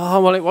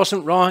 "Oh well, it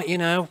wasn't right, you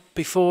know.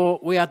 Before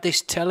we had this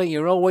telly,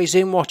 you're always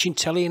in watching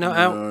telly, you're not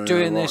out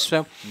doing this."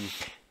 So,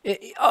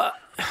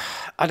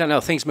 I don't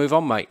know. Things move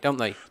on, mate, don't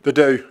they? They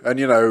do, and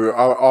you know,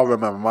 I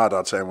remember my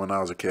dad saying when I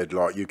was a kid,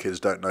 like, "You kids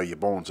don't know you're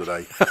born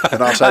today."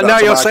 And I say I know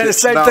you're saying the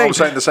same thing. I'm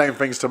saying the same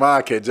things to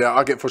my kids. Yeah,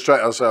 I get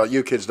frustrated. I say, like,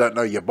 "You kids don't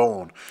know you're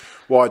born."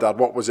 Why, Dad?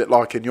 What was it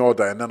like in your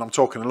day? And then I'm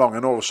talking along,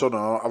 and all of a sudden,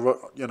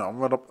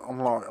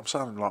 I'm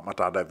sounding like my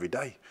dad every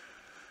day.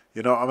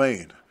 You know what I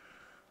mean?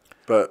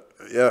 But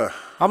yeah,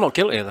 I'm not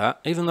guilty of that,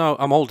 even though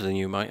I'm older than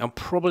you, mate. I'm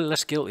probably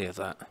less guilty of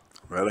that.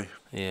 Really?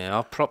 Yeah,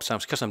 I'll prop Sam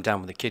because I'm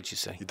down with the kids. You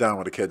see? You're down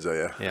with the kids, are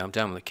you? Yeah, I'm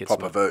down with the kids.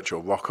 Proper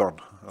virtual rock on,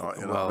 like,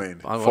 you know what I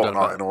mean? I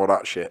Fortnite and all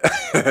that shit.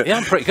 Yeah,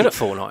 I'm pretty good at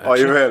Fortnite. Actually. Are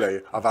you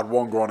really? I've had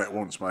one go on it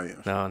once, mate.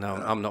 No,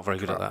 I'm not very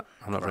good at that.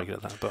 I'm not very good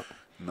at that, but.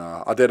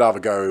 No, I did have a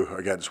go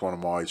against one of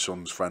my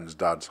son's friends'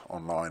 dads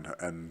online,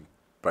 and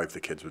both the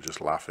kids were just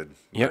laughing.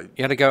 Yeah,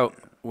 you had a go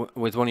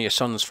with one of your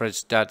son's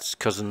friends' dad's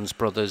cousins,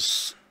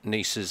 brothers,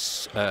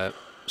 nieces,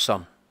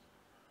 son.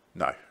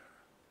 No,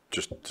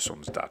 just the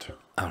son's dad.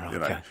 Oh, right, you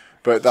know. Okay.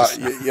 But that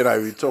you know,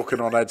 you're talking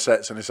on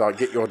headsets, and it's like,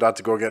 get your dad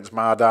to go against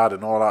my dad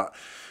and all that.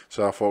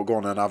 So I thought, go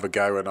on and have a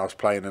go, and I was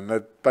playing, and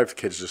both the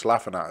kids just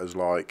laughing at us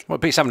like. Well,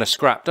 it beats having a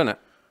scrap, doesn't it?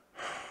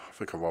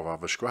 I think I'd rather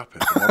have a scrap,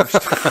 if I'm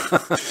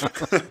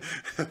honest.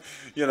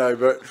 You know,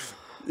 but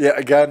yeah,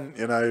 again,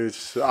 you know,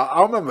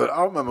 I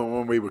remember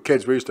when we were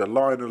kids, we used to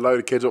line a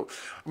load of kids up.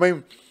 I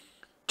mean,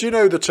 do you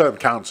know the term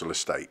council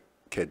estate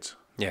kids?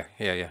 Yeah.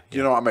 Do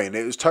you know what I mean?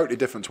 It was totally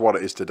different to what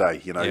it is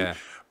today. You know, Yeah.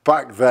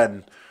 Back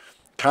then,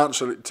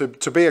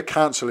 to be a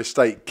council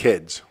estate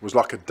kids was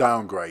like a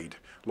downgrade,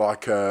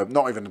 like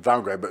not even a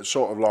downgrade, but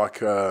sort of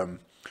like.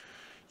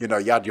 You know,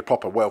 you had your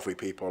proper wealthy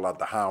people, had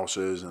the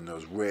houses, and there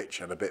was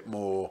rich and a bit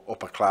more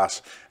upper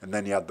class, and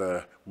then you had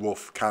the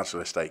rough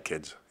council estate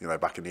kids, you know,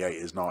 back in the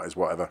 80s, 90s,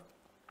 whatever,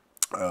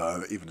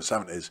 even the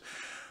 70s.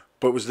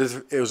 But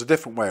it was a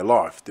different way of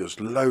life. There was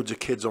loads of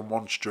kids on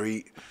one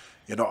street,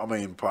 you know what I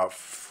mean, about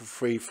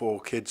 3, 4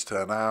 kids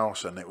to an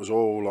house, and it was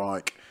all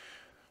like,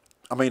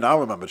 I mean, I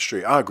remember the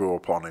street I grew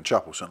up on in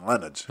Chapel St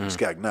Leonard's,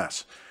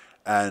 Skegness,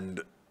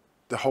 and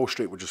the whole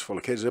street was just full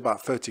of kids. There were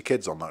about 30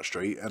 kids on that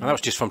street. And that was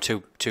just from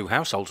two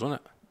households,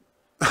 wasn't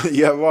it?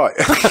 Yeah, right.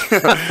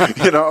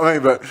 You know what I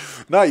mean? But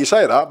no, you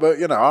say that, but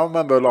you know, I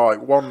remember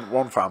like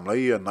one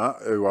family and that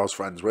who I was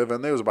friends with,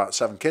 and there was about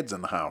 7 kids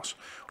in the house,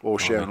 all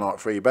sharing like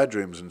 3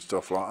 bedrooms and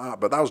stuff like that.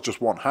 But that was just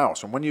one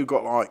house. And when you've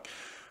got like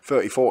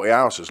 30, 40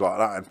 houses like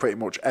that, and pretty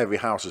much every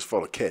house is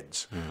full of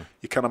kids,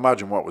 you can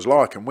imagine what it was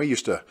like. And we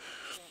used to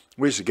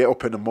get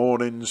up in the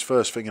mornings,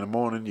 first thing in the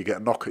morning, you get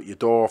a knock at your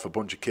door if a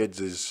bunch of kids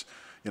is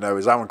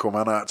Aaron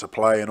coming out to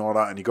play and all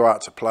that, and you go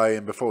out to play,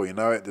 and before you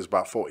know it, there's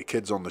about 40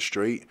 kids on the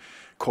street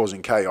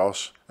causing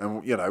chaos.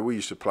 And you know, we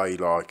used to play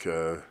like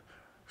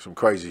some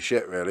crazy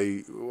shit,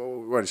 really.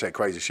 When you say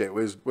crazy shit,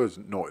 we was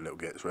naughty little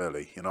gits,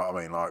 really. You know what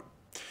I mean? Like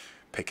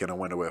picking a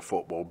winner with a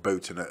football,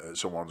 booting it at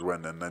someone's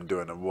win, and then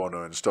doing a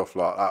runner and stuff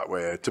like that.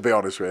 Where, to be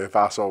honest with you, if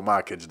I saw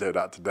my kids do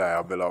that today,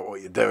 I'd be like, "What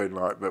are you doing?"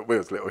 Like, but we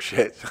was little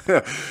shit.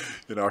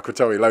 You know, I could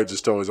tell you loads of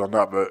stories on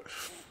that, but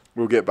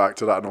we'll get back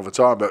to that another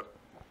time. But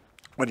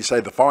when you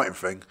say the fighting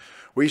thing,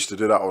 we used to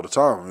do that all the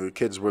time. The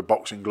kids with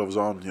boxing gloves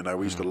on, you know,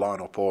 we used to line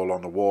up all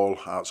on the wall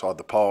outside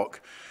the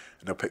park,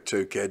 and they'll pick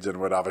 2 kids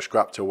and we'd have a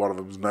scrap till one of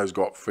them's nose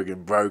got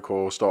frigging broke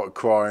or started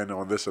crying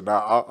or this and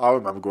that. I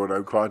remember going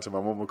home crying to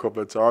my mum a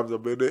couple of times.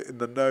 I've been hit in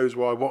the nose.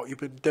 Why? What you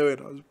been doing?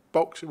 I was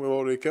boxing with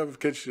all the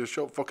kids. She just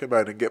shut fucking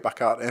mouth and get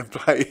back out there and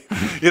play.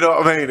 You know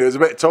what I mean? It was a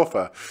bit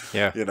tougher.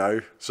 Yeah. You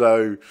know,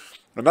 so,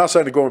 and that's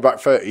only going back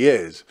 30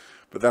 years.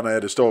 But then I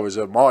heard the stories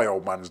of my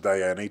old man's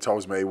day, and he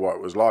tells me what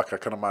it was like. I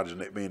can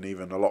imagine it being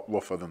even a lot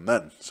rougher than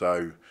then.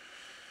 So,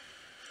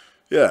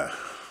 yeah,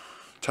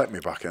 take me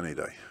back any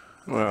day.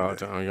 Well, I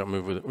don't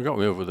know. We got to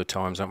move with the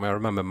times, haven't we? I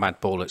remember Mad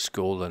Ball at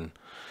school, and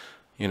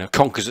you know,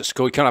 conkers at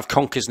school. You can't have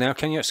conkers now,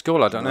 can you? At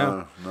school, I don't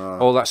know. No.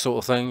 All that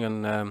sort of thing,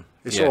 and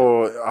it's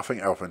all. I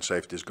think health and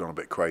safety's gone a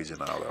bit crazy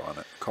now, though, hasn't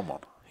it? Come on.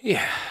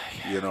 Yeah.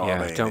 You know what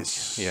I mean?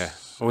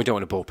 Well, we don't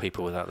want to bore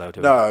people with that, though, do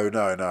we? No.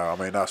 I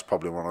mean, that's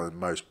probably one of the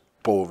most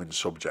boring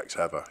subjects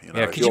ever. You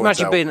know, yeah, could you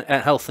imagine being a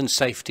health and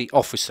safety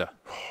officer?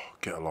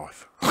 Get a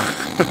life.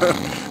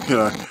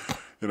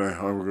 you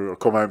know, I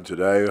come home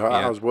today.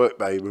 How's work,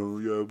 babe?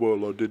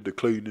 Well, I did the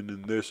cleaning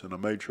and this, and I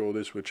made sure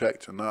this were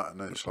checked and that.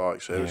 And it's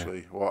like,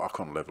 seriously, well, I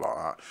couldn't live like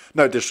that.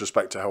 No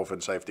disrespect to health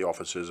and safety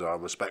officers. I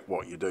respect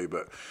what you do,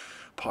 but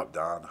pipe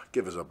down.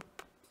 Give us a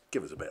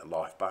bit of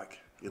life back.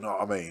 You know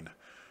what I mean?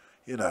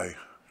 You know.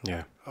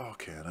 Yeah.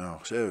 Okay, no,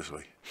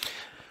 seriously.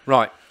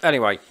 Right.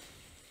 Anyway.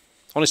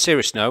 On a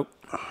serious note,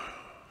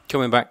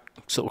 coming back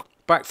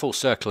back full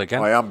circle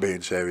again. I am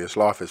being serious.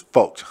 Life is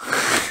fucked.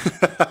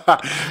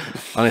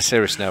 On a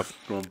serious note.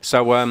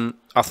 So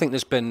I think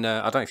there's been,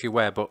 I don't know if you're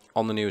aware, but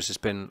on the news there's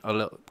been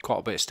quite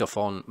a bit of stuff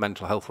on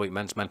Mental Health Week,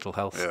 men's mental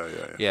health.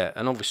 Yeah.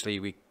 And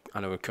obviously I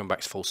know we've come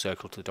back to full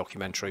circle to the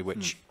documentary,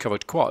 which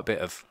covered quite a bit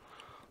of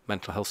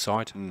mental health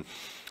side.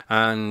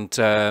 And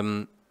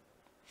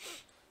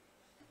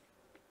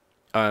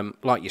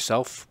like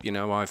yourself, you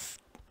know, I've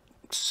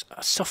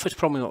suffered,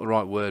 probably not the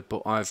right word,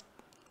 but I've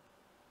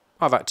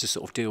had to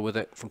sort of deal with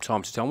it from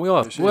time to time. We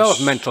all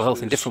have mental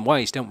health in different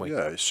ways, don't we?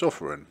 Yeah, it's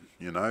suffering.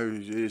 You know,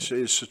 it's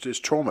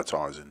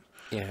traumatizing.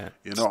 Yeah.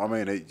 You know what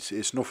I mean?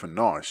 It's nothing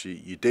nice.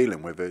 You're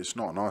dealing with it. It's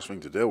not a nice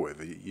thing to deal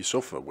with. You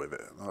suffer with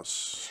it.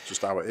 That's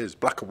just how it is.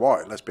 Black and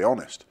white. Let's be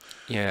honest.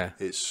 Yeah.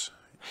 It's,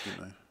 you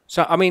know.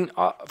 So I mean,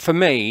 for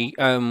me,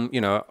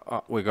 you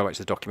know, we go back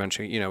to the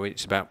documentary. You know,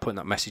 it's about putting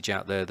that message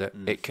out there that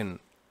it can,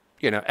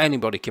 you know,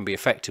 anybody can be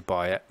affected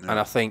by it. And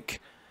I think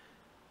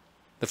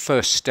the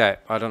first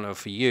step, I don't know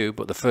for you,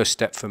 but the first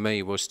step for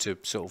me was to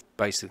sort of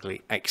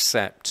basically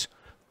accept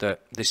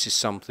that this is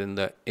something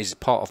that is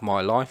part of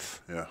my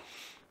life. Yeah.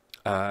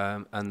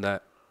 And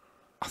that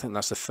I think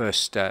that's the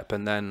first step.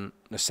 And then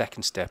the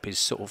second step is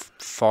sort of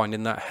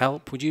finding that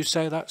help. Would you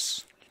say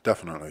that's?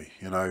 Definitely.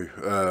 You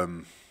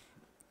know,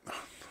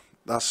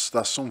 that's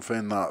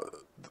something that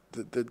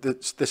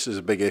this is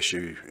a big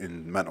issue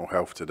in mental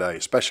health today,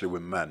 especially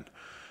with men.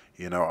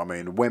 You know what I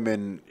mean?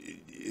 Women,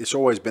 it's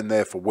always been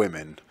there for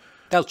women.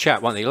 They'll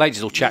chat, won't they?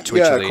 Ladies will chat to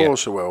each other. Yeah, of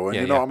course they will. And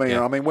yeah, you know what I mean?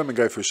 Yeah. I mean, women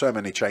go through so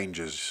many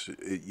changes,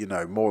 you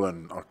know, more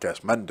than I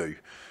guess men do,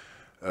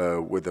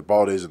 with their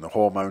bodies and the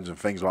hormones and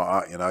things like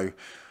that, you know.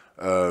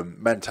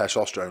 Men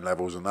testosterone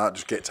levels and that,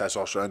 just get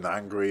testosterone, they're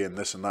angry and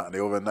this and that and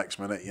the other. Next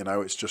minute, you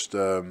know, it's just...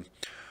 but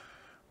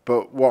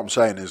what I'm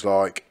saying is,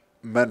 like,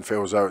 men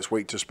feel as though it's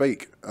weak to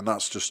speak, and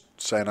that's just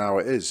saying how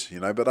it is, you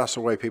know. But that's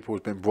the way people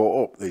have been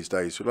brought up these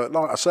days. Like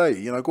I say,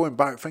 you know, going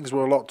back, things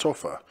were a lot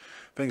tougher.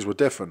 Things were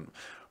different.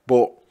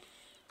 But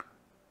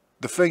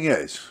the thing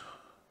is,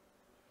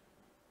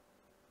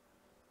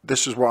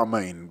 this is what I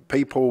mean.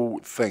 People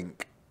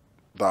think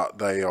that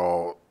they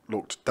are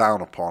looked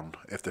down upon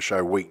if they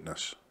show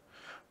weakness.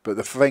 But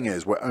the thing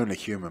is, we're only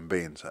human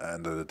beings at the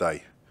end of the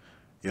day.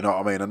 You know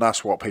what I mean? And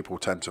that's what people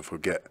tend to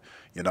forget,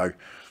 you know.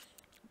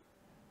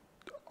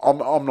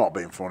 I'm not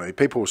being funny.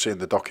 People see in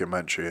the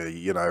documentary,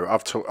 you know,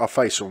 I've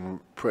faced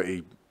some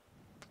pretty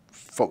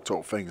fucked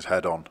up things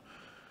head on.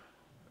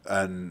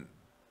 And,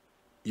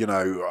 you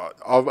know,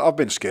 I've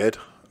been scared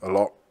a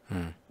lot.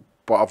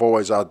 But I've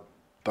always had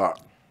that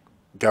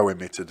go in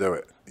me to do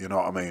it. You know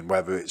what I mean?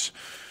 Whether it's,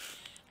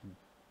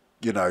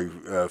 you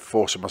know,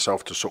 forcing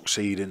myself to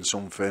succeed in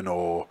something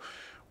or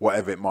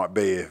whatever it might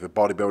be, if a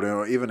bodybuilding,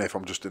 or even if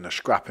I'm just in a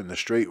scrap in the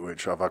street,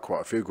 which I've had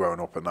quite a few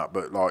growing up and that,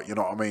 but like, you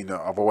know what I mean?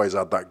 I've always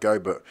had that go,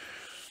 but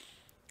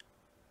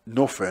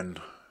nothing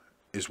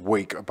is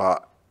weak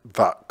about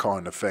that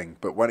kind of thing.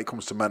 But when it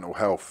comes to mental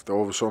health,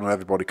 all of a sudden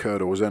everybody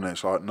curdles in.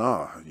 It's like,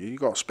 nah, you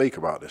got to speak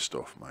about this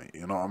stuff, mate.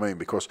 You know what I mean?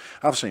 Because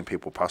I've seen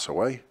people pass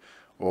away,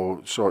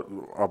 or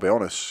so I'll be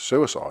honest,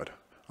 suicide.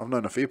 I've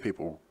known a few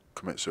people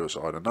commit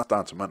suicide, and that's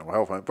down to mental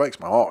health. And it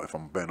breaks my heart, if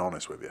I'm being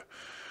honest with you.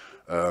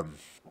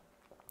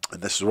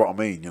 And this is what I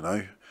mean, you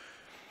know.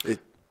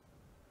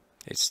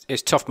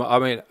 It's tough. I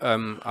mean,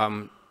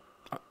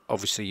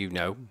 obviously you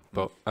know,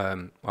 but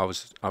I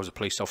was a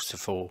police officer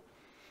for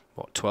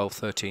what, 12,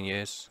 13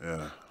 years.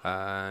 Yeah.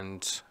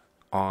 And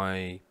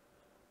I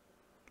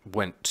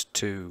went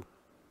to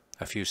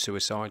a few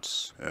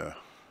suicides. Yeah.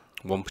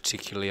 One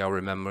particularly I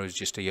remember was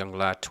just a young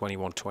lad,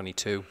 21,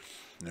 22.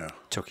 Yeah.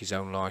 Took his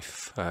own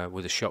life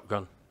with a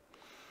shotgun,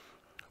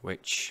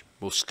 which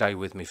will stay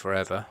with me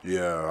forever.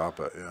 Yeah, I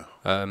bet. Yeah.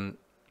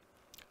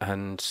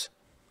 And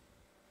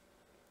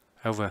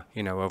over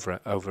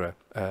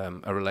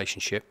a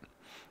relationship,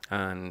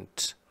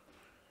 and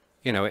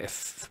you know,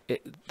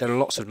 there are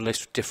lots of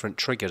different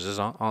triggers,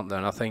 aren't there?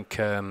 And I think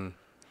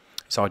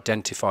it's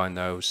identifying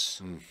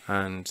those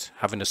and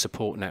having a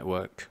support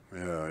network.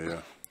 Yeah,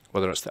 yeah.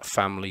 Whether it's that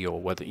family or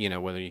whether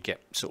you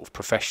get sort of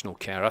professional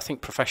care. I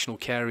think professional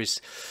care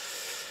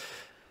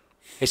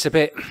it's a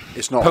bit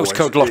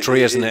postcode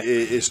lottery, isn't it?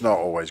 It's not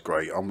always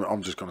great.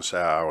 I'm just going to say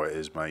how it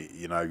is, mate.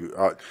 You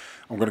know,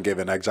 I'm going to give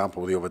an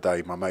example. The other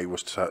day, my mate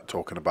was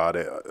talking about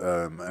it,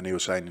 and he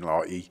was saying,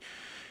 like,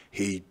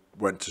 he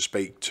went to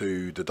speak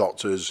to the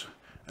doctors,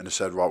 and they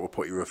said, right, we'll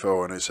put your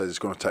referral, and it says it's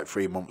going to take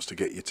 3 months to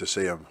get you to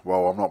see him.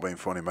 Well, I'm not being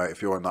funny, mate.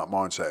 If you're in that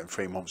mindset, in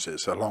 3 months,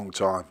 it's a long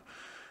time.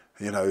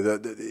 You know,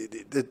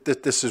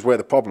 this is where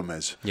the problem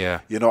is.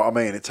 Yeah. You know what I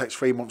mean? It takes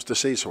 3 months to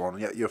see someone,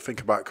 yet you're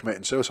thinking about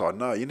committing suicide.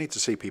 No, you need to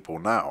see people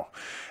now.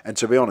 And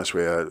to be honest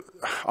with you,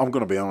 I'm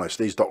going to be honest,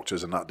 these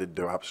doctors and that didn't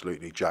do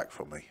absolutely jack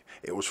for me.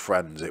 It was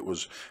friends. It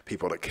was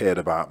people that cared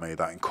about me,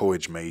 that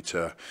encouraged me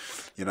to,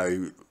 you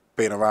know,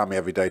 being around me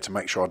every day to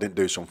make sure I didn't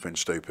do something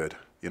stupid.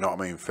 You know what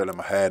I mean? Filling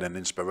my head and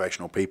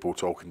inspirational people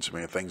talking to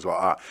me and things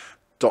like that.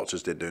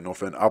 Doctors didn't do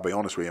nothing. I'll be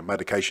honest with you,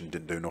 medication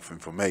didn't do nothing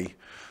for me.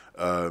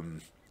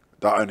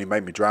 That only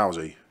made me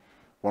drowsy.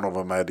 One of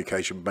them, my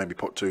education made me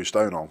put 2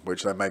 stone on,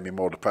 which then made me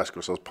more depressed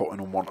because I was putting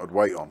unwanted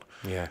weight on.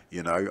 Yeah.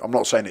 You know, I'm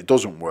not saying it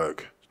doesn't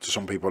work. To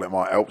some people it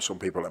might help, some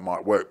people it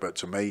might work, but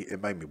to me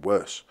it made me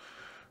worse.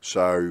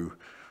 So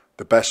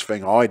the best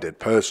thing I did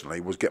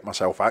personally was get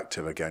myself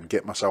active again,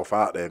 get myself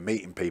out there,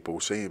 meeting people,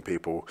 seeing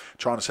people,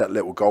 trying to set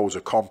little goals,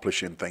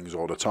 accomplishing things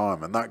all the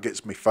time, and that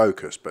gets me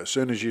focused. But as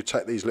soon as you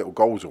take these little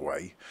goals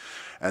away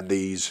and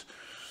these,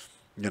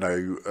 you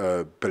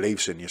know,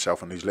 beliefs in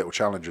yourself and these little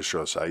challenges,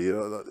 should I say,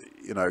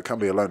 you know, it can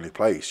be a lonely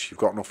place. You've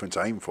got nothing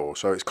to aim for.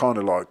 So it's kind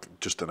of like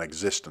just an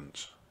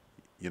existence,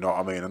 you know what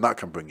I mean? And that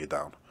can bring you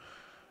down,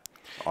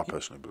 I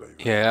personally believe.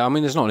 Yeah, I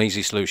mean, there's not an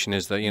easy solution,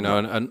 is there? You know,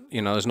 and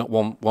you know, there's not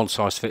one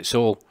size fits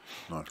all.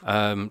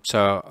 No.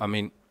 So, I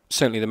mean,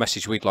 certainly the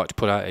message we'd like to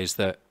put out is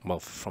that, well,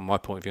 from my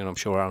point of view, and I'm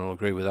sure Aaron will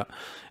agree with that,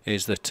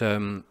 is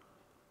that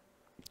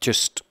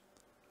just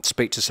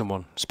speak to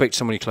someone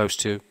you're close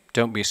to.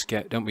 Don't be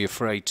scared. Don't be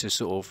afraid to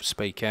sort of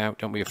speak out.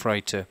 Don't be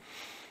afraid to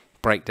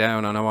break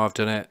down. I know I've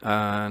done it,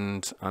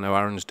 and I know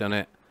Aaron's done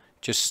it.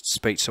 Just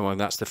speak to someone.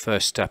 That's the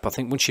first step. I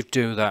think once you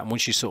do that, and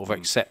once you sort of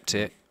accept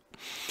it,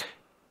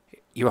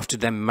 you have to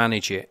then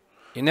manage it.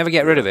 You never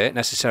get rid of it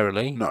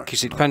necessarily,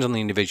 because it depends on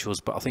the individuals.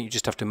 But I think you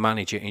just have to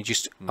manage it. And you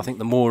just, I think,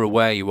 the more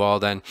aware you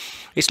are, then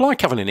it's like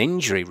having an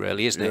injury,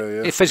 really, isn't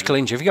it? A physical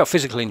injury. If you have got a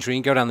physical injury,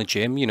 you go down the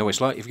gym. You know, it's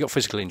like if you have got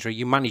physical injury,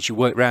 you manage your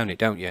work around it,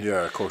 don't you?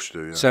 Yeah, of course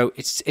you do. Yeah. So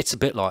it's a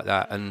bit like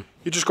that, and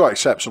you just got to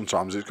accept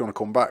sometimes it's going to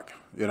come back.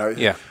 You know.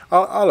 Yeah.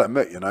 I'll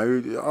admit, you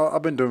know,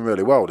 I've been doing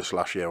really well this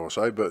last year or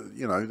so, but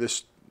you know,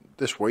 this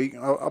week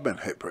I've been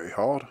hit pretty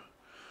hard.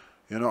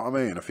 You know what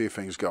I mean? A few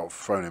things got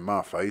thrown in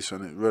my face,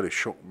 and it really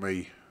shook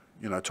me.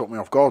 You know, took me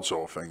off guard,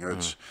 sort of thing.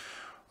 It's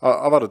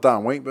I've had a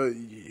down week, but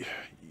you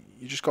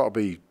just got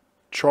to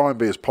try and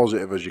be as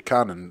positive as you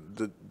can.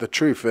 And the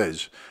truth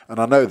is, and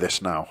I know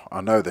this now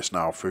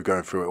through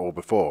going through it all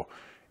before,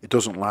 it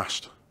doesn't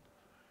last.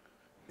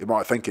 You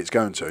might think it's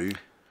going to,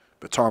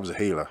 but time's a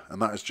healer, and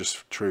that is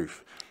just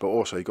truth. But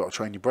also, you've got to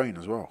train your brain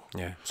as well.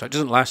 Yeah. So it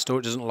doesn't last, or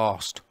it doesn't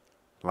last.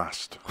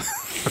 Last.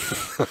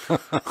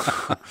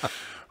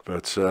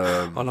 But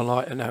on a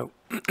lighter note,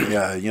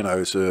 yeah, you know,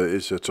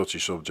 it's a touchy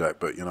subject,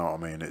 but you know what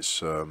I mean.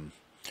 It's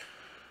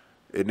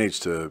it needs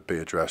to be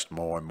addressed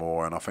more and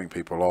more, and I think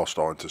people are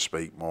starting to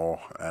speak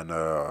more. And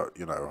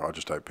you know, I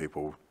just hope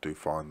people do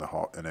find the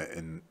heart in it,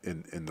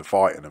 in the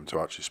fight in them to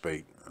actually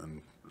speak,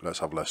 and let's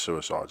have less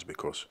suicides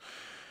because.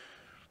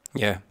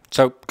 Yeah.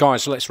 So,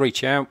 guys, let's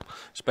reach out,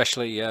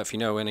 especially if you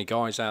know any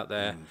guys out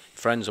there,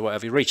 friends or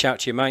whatever. Reach out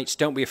to your mates.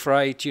 Don't be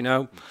afraid. You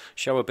know,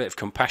 show a bit of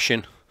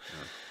compassion.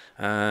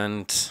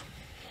 And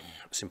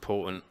it's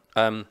important.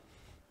 Okay,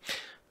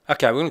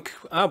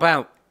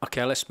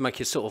 let's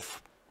make it sort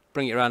of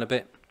bring it around a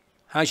bit.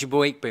 How's your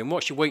week been?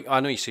 What's your week?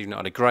 I know you've not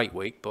had a great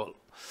week, but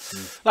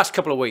last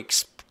couple of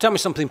weeks. Tell me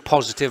something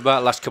positive about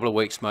the last couple of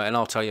weeks, mate, and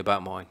I'll tell you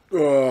about mine. You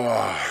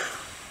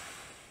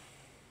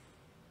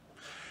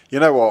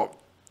know what?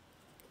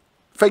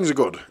 Things are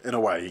good in a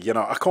way. You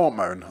know, I can't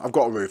moan. I've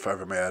got a roof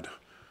over my head.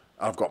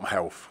 I've got my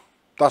health.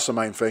 That's the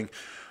main thing.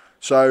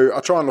 So I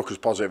try and look as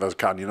positive as I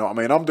can, you know what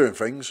I mean? I'm doing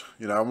things,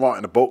 you know, I'm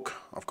writing a book.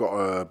 I've got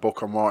a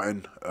book I'm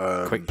writing.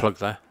 Quick plug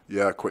there.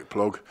 Yeah, quick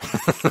plug.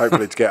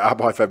 Hopefully to get out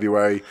by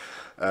February.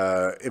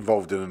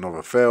 Involved in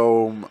another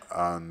film,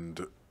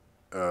 and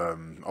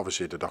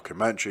obviously the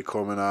documentary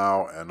coming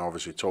out, and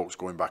obviously talks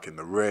going back in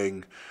the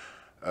ring.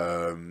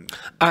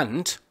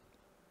 And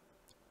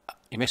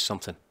you missed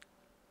something.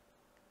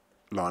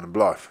 Lion and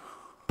Blithe.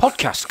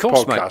 Podcast, of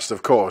course, podcast, mate.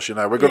 Of course, you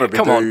know, we're going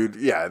to be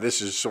yeah,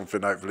 this is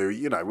something hopefully,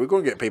 you know, we're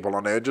going to get people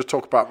on there and just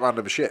talk about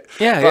random shit.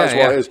 Yeah, that's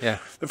what it is. Yeah.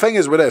 The thing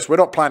is with this, we're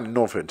not planning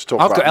nothing to talk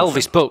about. I've got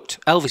Elvis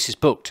booked. Elvis is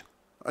booked.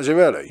 Is he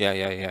really?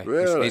 Yeah.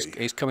 Really?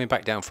 He's coming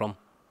back down from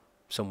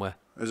somewhere.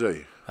 Is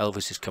he?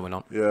 Elvis is coming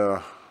on.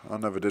 Yeah, I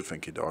never did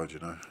think he died, you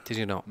know. Did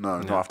you not? No,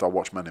 not after I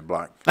watched Men in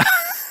Black.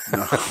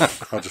 No,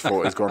 I just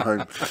thought he's gone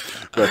home.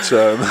 But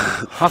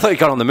I thought he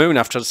got on the moon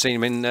after I'd seen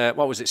him in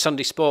what was it,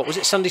 Sunday Sport? Was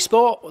it Sunday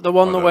Sport, the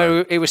one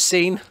where he was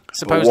seen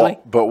supposedly?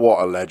 But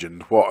what a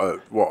legend! What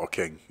a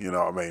king! You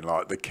know what I mean?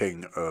 Like the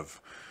king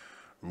of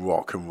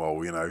rock and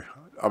roll. You know,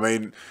 I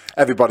mean,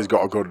 everybody's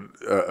got a good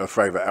a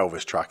favourite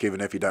Elvis track,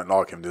 even if you don't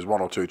like him. There's one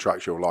or two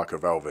tracks you'll like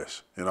of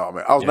Elvis. You know what I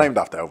mean? I was named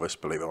after Elvis,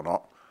 believe it or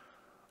not.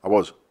 I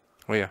was.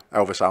 Were you?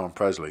 Elvis Aaron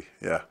Presley,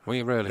 yeah. Were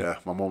you really? Yeah,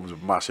 my mum was a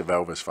massive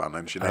Elvis fan,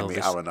 and she named me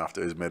Aaron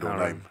after his middle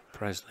name.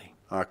 Presley.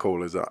 How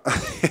cool is that?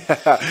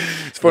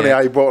 It's funny how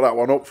you brought that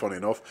one up, funny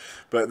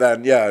enough. But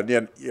then,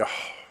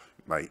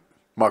 mate,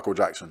 Michael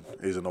Jackson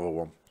is another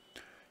one.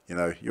 You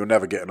know, you'll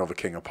never get another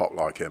king of pop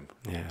like him.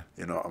 Yeah.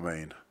 You know what I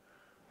mean?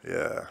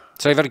 Yeah.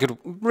 So you've had a good,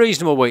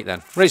 reasonable week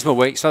then. Reasonable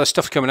week. So the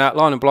stuff's coming out.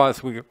 Lion and Blithe,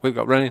 we've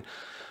got running.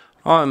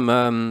 What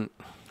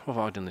have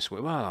I done this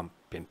week? Well, I've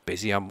been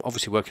busy. I'm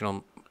obviously working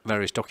on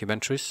various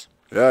documentaries.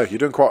 Yeah, you're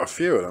doing quite a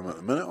few of them at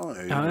the minute,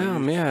 aren't you? I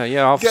am,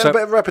 yeah. I've Getting a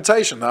bit of a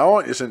reputation now,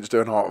 aren't you, since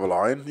doing Heart of a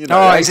Lion? You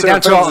know, oh, is it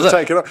down to films are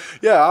taken up.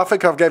 Yeah, I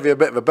think I've gave you a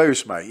bit of a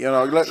boost, mate. You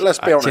know, let's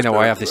be honest. Do you know,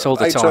 I have this all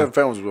the time. 8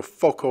 films were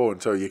fuck all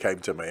until you came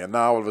to me, and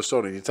now all of a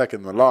sudden you're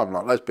taking the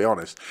limelight. Let's be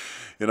honest.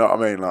 You know what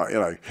I mean? Like, you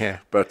know. Yeah.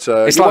 But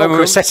it's like when we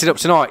were setting up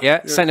tonight,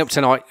 yeah? Setting up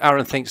tonight,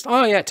 Aaron thinks,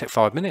 oh, yeah, it took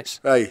 5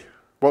 minutes. Hey,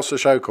 what's the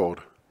show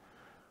called?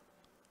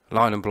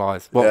 Lion and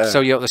Blithe. What?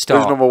 So you're at the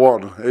start. Who's number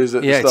one? Who's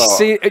at the start?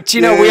 See, do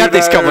you know, we had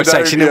this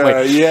conversation, didn't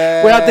we?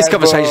 Yeah, we had this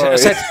conversation. boy. I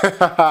said,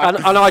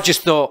 and I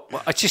just thought,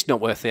 well, it's just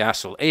not worth the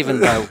hassle. Even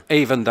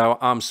though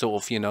I'm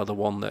sort of, you know, the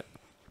one that,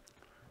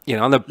 you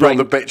know, I'm the brain.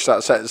 You're the bitch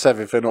that sets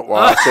everything up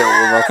while I sit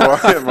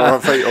with my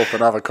feet up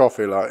and have a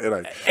coffee, like, you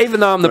know.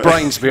 Even though I'm the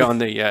brains behind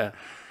the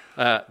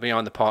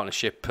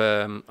partnership,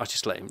 I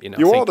just let him, you know.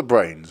 You are the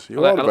brains.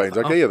 You are the brains.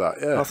 I hear that.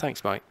 Yeah. Oh,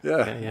 thanks, mate.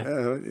 Yeah.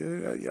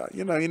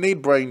 You know, you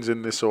need brains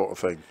in this sort of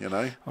thing. You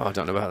know. Oh, I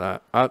don't know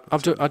about that. I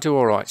do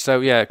all right. So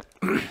yeah,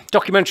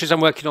 documentaries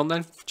I'm working on.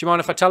 Then, do you mind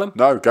if I tell them?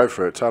 No, go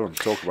for it. Tell them.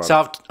 Talk about.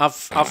 So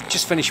I've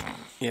just finished.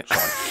 Yeah.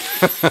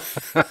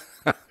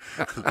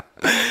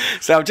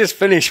 So I've just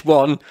finished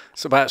one.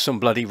 It's about some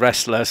bloody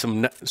wrestler,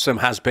 some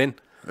has been.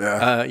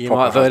 Yeah. You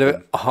might have heard of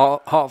it.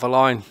 Heart of a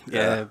Lion.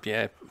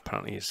 Yeah.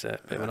 Apparently he's a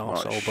bit of an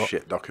arsehole, but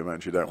shit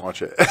documentary, don't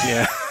watch it.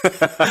 Yeah.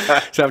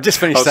 So I've just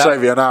finished I'll that.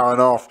 save you an hour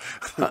and a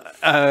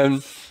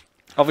half.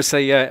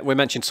 Obviously, we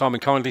mentioned Simon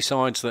Kindly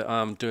Sides that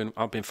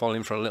I've been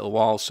following for a little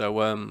while,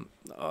 so I'm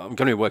going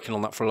to be working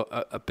on that for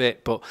a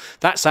bit. But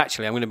that's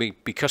actually, I'm going to be,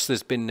 because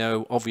there's been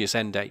no obvious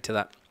end date to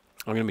that,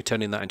 I'm going to be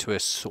turning that into a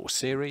sort of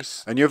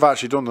series. And you've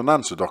actually done the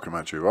Nancy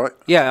documentary, right?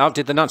 Yeah, I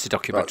did the Nancy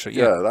documentary.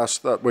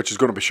 That's which is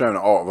going to be shown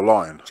at Heart of a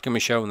Lion. It's going to be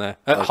shown there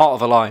at Heart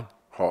of a Lion.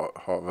 Heart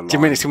of a Lion. Do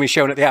you mean it's going to be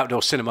shown at the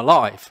Outdoor Cinema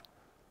Live?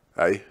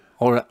 Hey?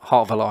 Or at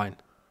Heart of a Lion?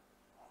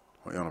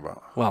 What are you on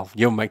about? Well,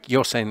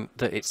 you're saying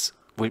that it's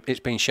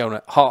being shown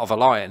at Heart of a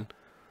Lion.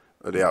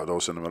 At the Outdoor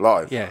Cinema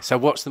Live. Yeah. So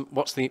what's the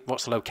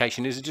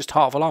location? Is it just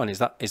Heart of a Lion? Is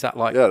that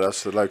like? Yeah,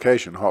 that's the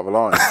location. Heart of a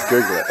Lion.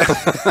 Google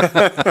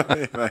it.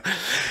 You know.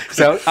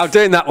 So I'm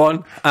doing that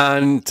one,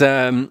 and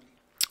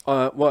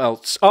what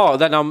else? Oh,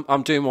 then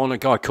I'm doing one. A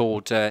guy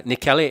called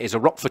Nick Elliott is a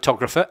rock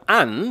photographer,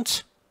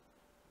 and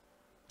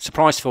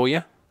surprise for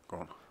you. Go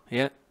on.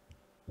 Yeah.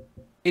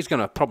 He's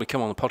going to probably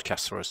come on the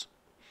podcast for us.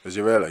 Is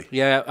he really?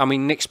 Yeah, I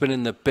mean, Nick's been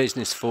in the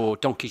business for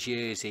donkey's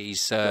years.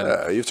 He's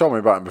yeah, you've told me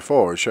about him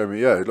before. He showed me.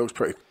 Yeah, he looks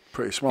pretty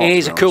smart.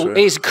 He's a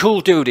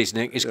cool dude, isn't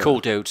he? He's a cool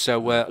dude. So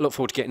look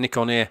forward to getting Nick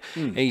on here.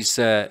 He's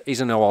a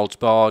no holds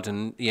barred,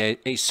 and yeah,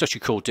 he's such a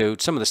cool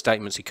dude. Some of the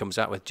statements he comes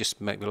out with just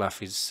make me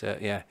laugh.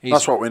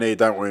 That's what we need,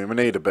 don't we? We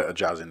need a bit of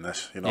jazz in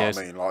this. You know what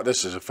I mean? Like,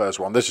 this is the first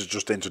one. This is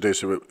just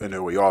introducing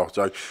who we are.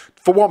 So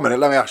for 1 minute,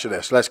 let me ask you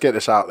this. Let's get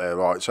this out there,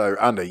 right? So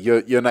Andy,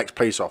 you're next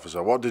police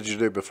officer. What did you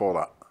do before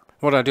that?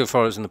 What did I do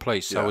before I was in the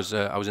police? Yeah.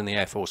 I was in the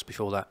Air Force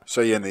before that.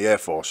 So you're in the Air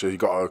Force, so you've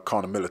got a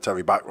kind of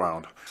military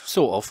background.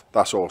 Sort of.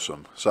 That's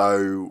awesome.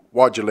 So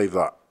why'd you leave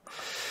that?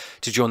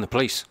 To join the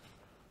police.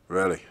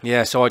 Really?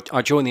 Yeah, so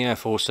I joined the Air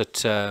Force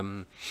at...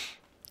 I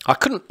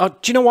couldn't... do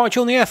you know why I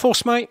joined the Air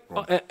Force, mate?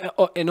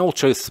 In all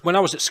truth, when I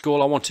was at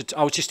school, I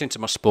was just into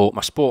my sport.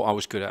 My sport I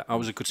was good at. I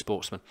was a good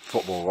sportsman.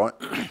 Football, right?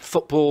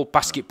 Football,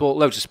 basketball,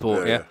 loads of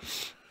sport, yeah.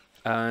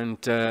 And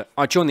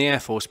I joined the Air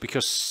Force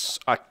because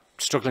I...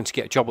 struggling to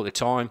get a job at the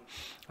time,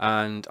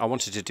 and I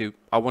wanted to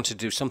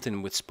do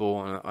something with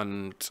sport,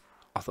 and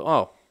I thought,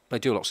 oh, they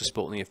do lots of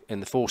sport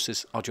in the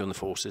forces. I'll join the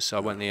forces, so I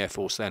went in the Air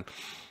Force then,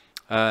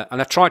 and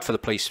I tried for the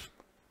police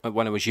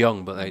when I was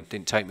young, but they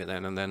didn't take me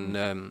then, and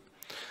then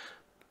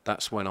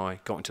that's when I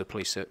got into the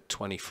police at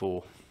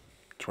 24.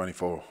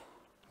 24.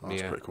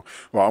 That's pretty cool.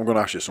 Well, I'm going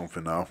to ask you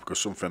something now, because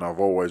something I've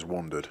always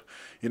wondered.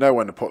 You know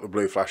when they put the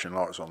blue flashing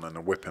lights on and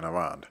they're whipping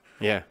around?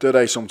 Yeah. Do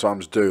they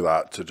sometimes do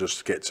that to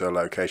just get to a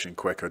location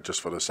quicker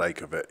just for the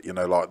sake of it? You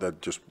know, like they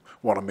just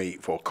want to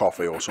meet for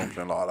coffee or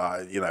something like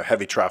that. You know,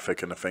 heavy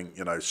traffic, and they think,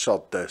 you know,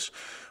 sod this,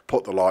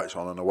 put the lights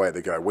on and away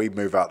they go. We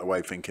move out the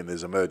way thinking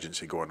there's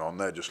emergency going on.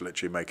 They're just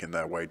literally making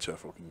their way to a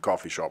fucking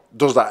coffee shop.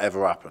 Does that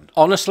ever happen?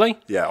 Honestly?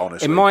 Yeah,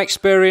 honestly. In my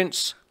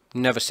experience,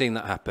 never seen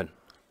that happen.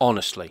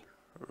 Honestly.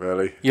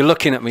 Really? You're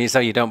looking at me as though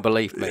you don't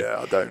believe me.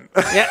 Yeah, I don't.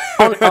 Yeah,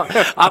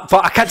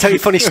 but I can't tell you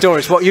funny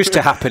stories. What used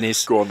to happen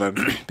is... Go on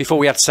then. Before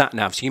we had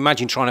sat-navs, you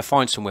imagine trying to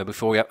find somewhere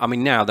before we have... I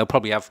mean, now they'll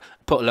probably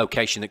put a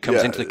location that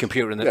comes into the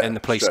computer in the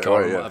police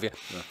car and what have you.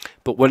 Yeah.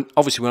 But when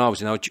I was in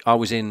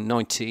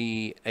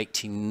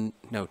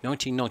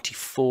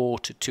 1994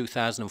 to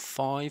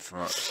 2005.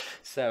 Right.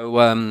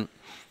 So...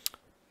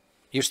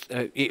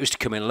 it used to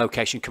come in a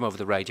location, come over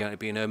the radio, and it'd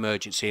be an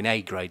emergency, an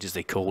A grade as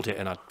they called it,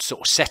 and I'd sort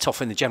of set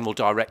off in the general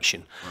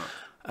direction. Right.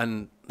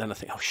 And then I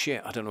think, oh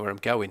shit, I don't know where I'm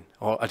going,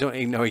 or I don't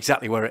even know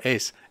exactly where it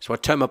is. So I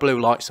turn my blue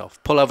lights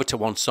off, pull over to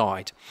one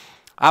side,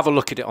 have a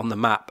look at it on the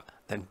map,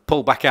 then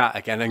pull back out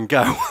again and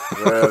go.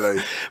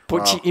 Really?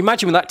 But you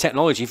imagine with that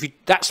technology,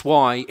 that's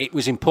why it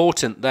was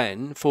important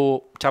then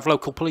to have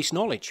local police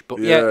knowledge. But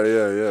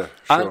yeah.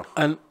 Sure.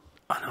 And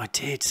I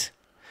did.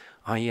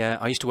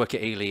 I used to work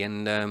at Ely,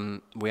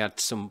 and we had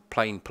some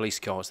plain police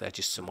cars there,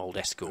 just some old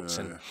escorts,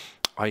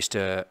 I used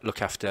to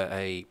look after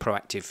a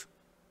proactive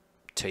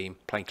team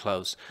playing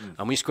clothes,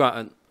 and we used to go out,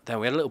 and then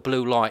we had a little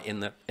blue light in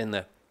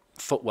the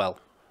footwell.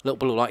 Little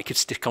blue light you could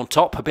stick on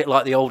top, a bit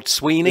like the old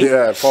Sweeney.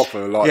 Yeah,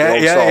 proper, like the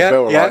old style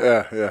bill,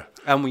 yeah.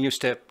 And we used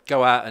to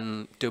go out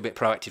and do a bit of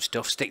proactive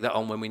stuff, stick that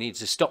on when we needed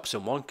to stop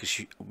someone,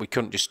 because we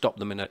couldn't just stop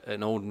them in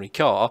an ordinary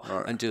car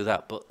and do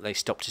that, but they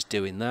stopped us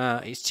doing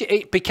that.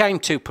 It became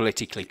too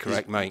politically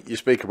correct, mate. You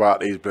speak about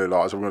these blue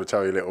lights, I'm going to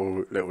tell you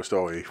a little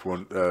story.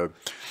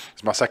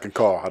 It's my second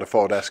car, I had a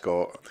Ford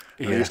Escort,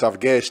 and I used to have a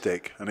gear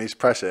stick, and I used to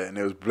press it, and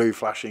it was blue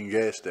flashing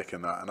gear stick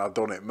and that, and I've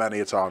done it many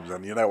a times,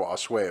 and you know what, I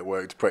swear it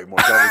worked pretty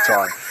much every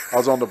time. I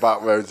was on the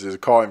back roads, there's a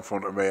car in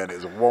front of me, and it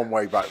was a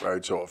one-way back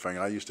road sort of thing,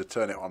 and I used to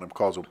turn it on, and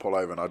cars would pull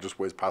over, and I'd just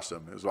whiz past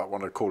them. It was like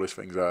one of the coolest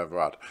things I ever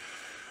had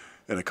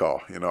in a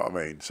car, you know what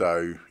I mean?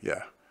 So,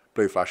 yeah,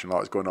 blue flashing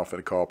lights going off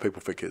in a car,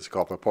 people think it's a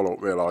cop, I pull up,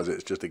 realise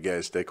it's just a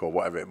gear stick or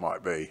whatever it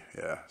might be,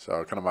 yeah.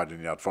 So I can imagine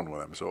you had fun with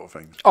them sort of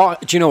things. Oh,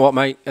 do you know what,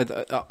 mate?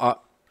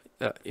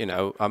 You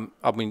know,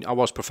 I mean, I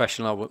was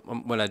professional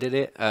when I did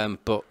it,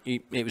 but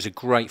it was a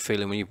great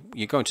feeling when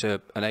you go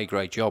into an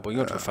A-grade job or you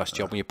go into a fast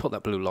job and you put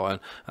that blue light on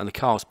and the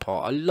car's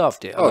part. I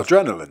loved it.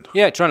 Adrenaline.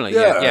 Yeah, adrenaline.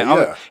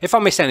 Yeah. If I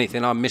miss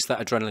anything, I miss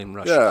that adrenaline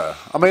rush. Yeah,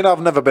 I mean,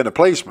 I've never been a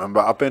policeman,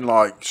 but I've been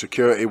like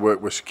security,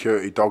 worked with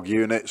security dog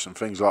units and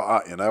things like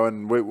that, you know.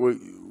 And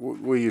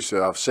we used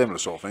to have similar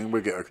sort of thing. We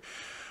get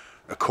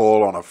a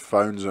call on our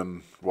phones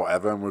and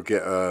whatever, and we'll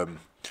get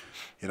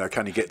you know,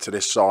 can you get to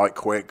this site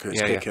quick? It's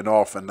kicking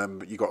off, and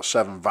then you got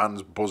 7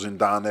 vans buzzing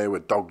down there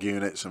with dog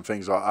units and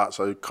things like that.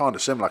 So kind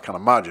of similar, I can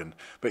imagine.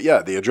 But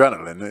yeah, the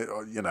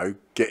adrenaline, you know,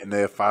 getting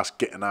there fast,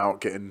 getting out,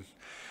 getting.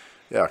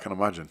 Yeah, I can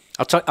imagine.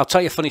 I'll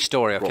tell you a funny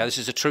story. Okay, this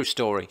is a true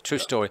story. True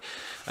story.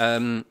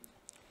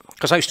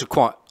 Because I used to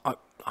quite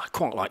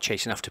like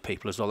chasing after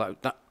people as well.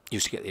 That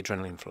used to get the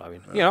adrenaline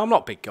flowing. You know, I'm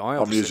not a big guy.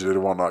 I'm usually the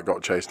one that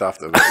got chased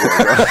after.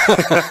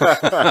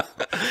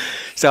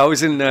 So I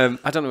was in,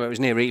 I don't know, it was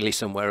near Ely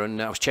somewhere,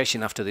 and I was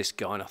chasing after this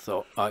guy, and I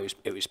thought,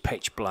 it was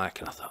pitch black,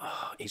 and I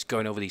thought, he's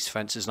going over these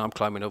fences, and I'm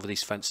climbing over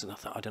these fences, and I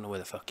thought, I don't know where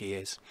the fuck he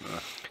is.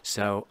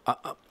 So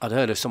I'd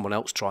heard of someone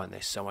else trying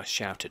this, so I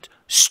shouted,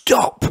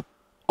 "Stop,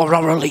 or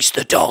I'll release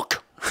the dog."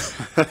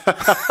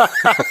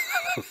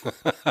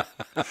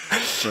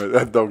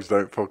 Them dogs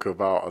don't fuck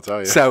about, I'll tell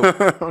you.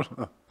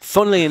 So,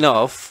 funnily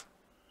enough,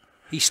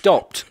 he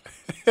stopped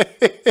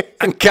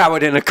and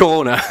cowered in a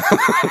corner.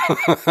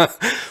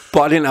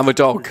 But I didn't have a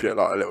dog. Get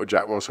like a little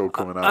Jack Russell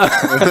coming out.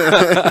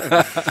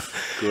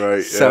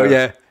 Great. So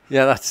yeah,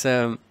 that's.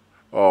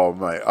 Oh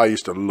mate, I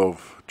used to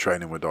love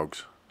training with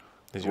dogs.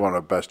 It's one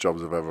of the best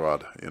jobs I've ever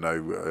had. You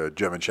know,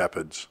 German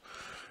Shepherds.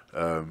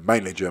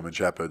 Mainly German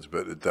Shepherds,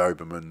 but the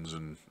Dobermans,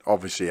 and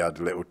obviously had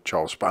little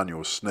Charles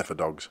Spaniels, sniffer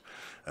dogs,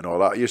 and all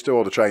that. I used to do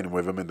all the training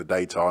with them in the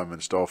daytime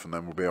and stuff, and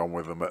then we'll be on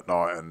with them at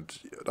night, and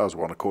that was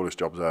one of the coolest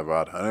jobs I ever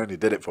had. I only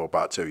did it for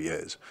about 2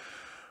 years,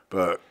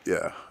 but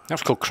yeah. That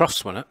was called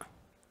Crofts, wasn't it?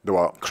 The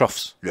what?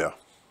 Crofts. Yeah.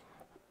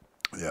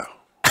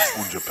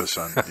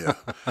 100%. Yeah.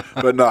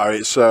 But no,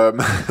 it's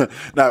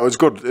no, it was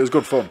good. It was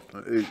good fun.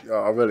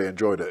 I really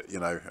enjoyed it, you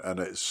know, and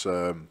it's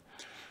yeah,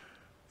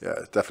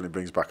 it definitely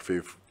brings back a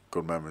few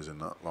good memories in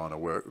that line of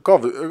work.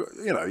 God,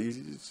 you know, you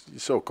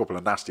saw a couple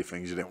of nasty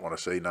things you didn't want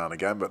to see now and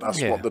again, but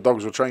that's what the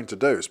dogs were trained to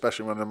do,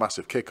 especially when they're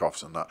massive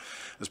kickoffs and that.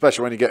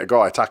 Especially when you get a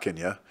guy attacking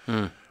you,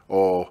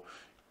 or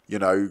you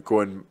know,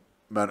 going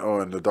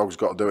mental, and the dog's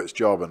got to do its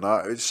job and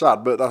that. It's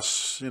sad, but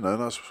that's, you know,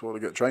 that's what they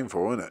get trained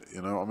for, isn't it?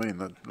 You know what I mean?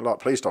 They're like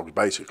police dogs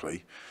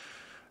basically.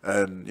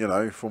 And you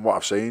know, from what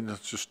I've seen,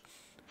 it's just,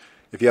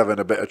 if you're having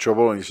a bit of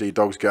trouble and you see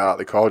dogs get out of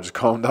the car, just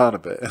calm down a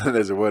bit. And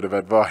there's a word of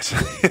advice.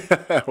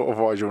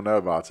 Otherwise, you'll know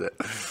about it.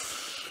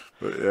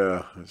 But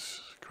yeah,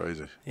 it's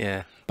crazy.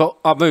 Yeah, but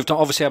I've moved on.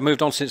 Obviously, I've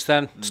moved on since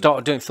then.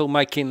 Started doing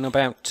filmmaking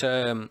about.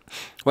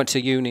 Went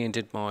to uni and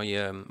did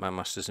my my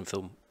masters in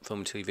film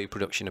and TV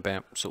production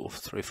about sort of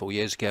 3 or 4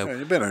 years ago. Yeah,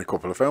 you've been in a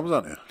couple of films,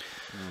 haven't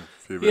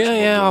you?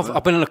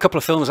 I've been in a couple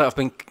of films that I've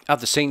had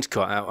the scenes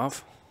cut out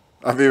of.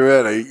 Have you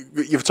really?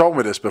 You've told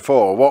me this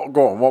before.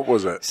 Go on, what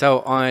was it?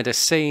 So I had a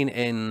scene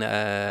in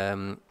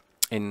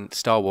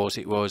Star Wars.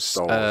 It was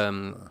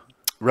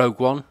Rogue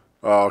One.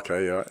 Oh,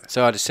 okay, yeah.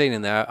 So I had a scene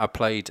in there. I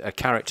played a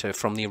character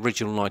from the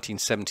original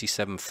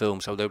 1977 film.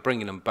 So they were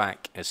bringing them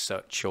back as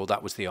such, or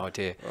that was the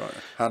idea. Right.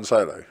 Han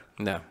Solo?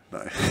 No.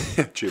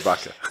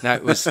 Chewbacca? No,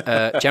 it was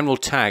General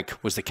Tag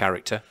was the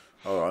character.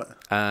 All right.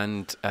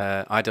 And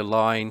I had a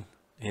line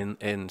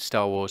in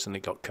Star Wars, and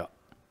it got cut.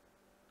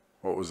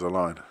 What was the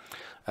line?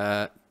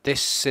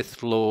 This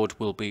Sith Lord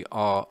will be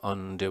our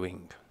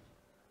undoing.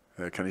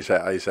 Yeah, can you say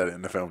how you said it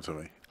in the film to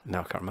me? No,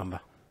 I can't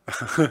remember.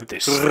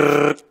 This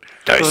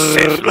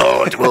Sith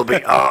Lord will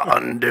be our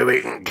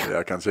undoing. Yeah,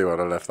 I can see why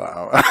I left that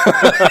out.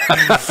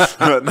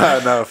 But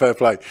no, fair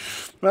play.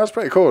 Well, that's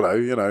pretty cool though.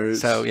 You know,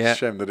 it's a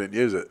shame they didn't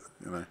use it.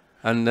 You know.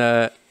 And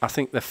I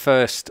think the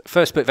first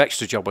bit of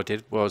extra job I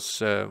did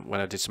was when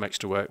I did some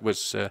extra work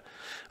was I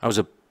was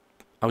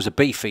I was a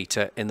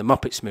beefeater in the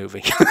Muppets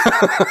movie.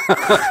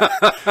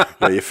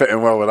 Yeah, you're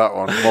fitting well with that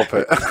one,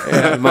 Muppet.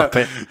 Yeah,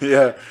 Muppet.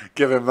 Yeah,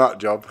 give him that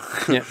job.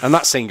 Yeah, and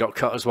that scene got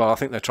cut as well. I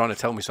think they're trying to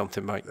tell me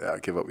something, mate. Yeah,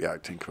 I'd give up your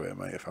acting career,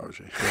 mate, if I was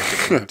you.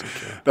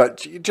 But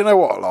do you know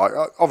what? Like,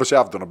 obviously,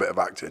 I've done a bit of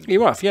acting.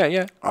 You have,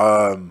 yeah.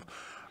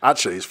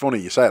 Actually, it's funny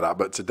you say that,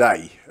 but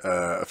today,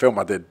 a film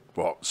I did,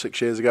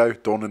 6 years ago,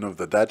 Dawning of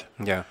the Dead.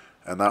 Yeah.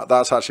 And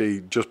that's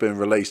actually just been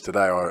released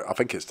today, or I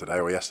think it's today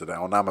or yesterday,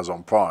 on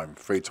Amazon Prime,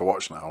 free to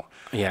watch now.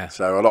 Yeah.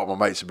 So a lot of my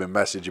mates have been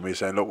messaging me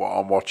saying, look what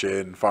I'm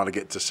watching, finally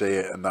get to see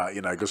it and that,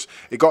 because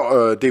it got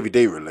a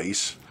DVD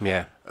release.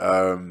 Yeah.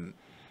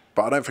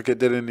 But I don't think it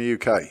did in the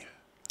UK. I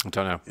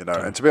don't know.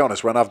 And to be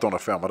honest, when I've done a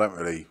film,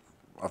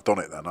 I've done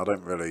it then. I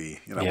don't really,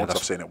 Yeah, once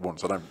I've seen it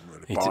once, I don't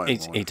really buy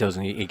it. He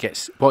doesn't. He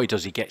gets what he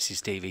does. He gets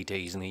his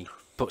DVDs and he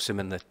puts them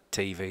in the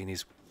TV and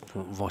he's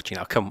watching.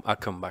 I come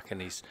back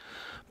and he's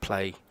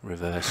play,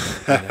 reverse,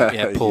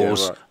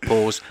 pause, right.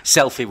 pause,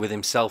 selfie with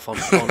himself on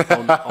I've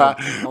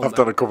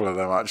done a couple of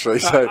them actually.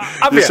 So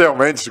you see on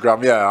my Instagram,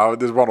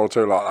 there's one or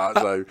two like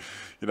that. So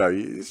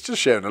it's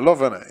just sharing the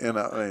love, isn't it? You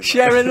know what I mean?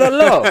 Sharing the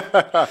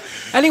love.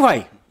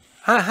 Anyway,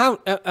 how's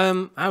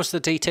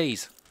the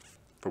DTs?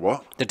 For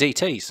what? The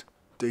DTs.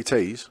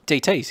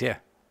 DTs, yeah.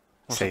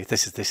 See,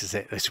 this is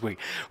it. This week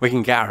we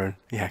can get Aaron,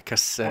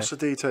 because what's a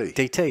DT?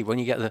 DT, when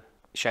you get the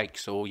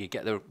shakes or you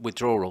get the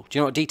withdrawal. Do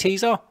you know what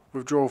DTs are?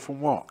 Withdrawal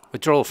from what?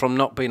 Withdrawal from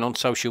not being on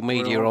social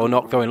media or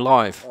not going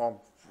live. Oh,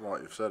 right,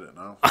 you've said it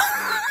now.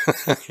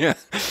 Yeah.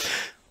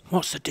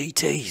 What's the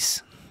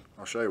DTs?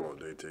 I'll show you what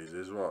DTs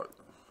is, right.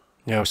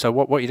 Yeah, so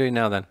what are you doing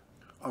now then?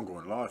 I'm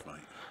going live,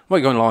 mate. What are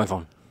you going live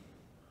on?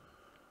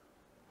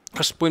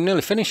 Because we're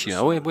nearly finished, we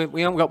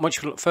haven't got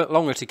much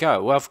longer to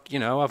go. I've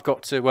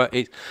got to.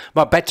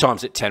 My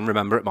bedtime's at 10.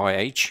 Remember, at my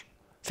age,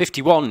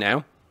 51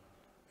 now.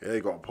 Yeah,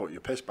 you got to put your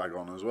piss bag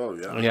on as well.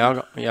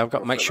 Yeah. Yeah, I've got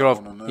to make sure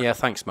Yeah,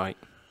 thanks, mate.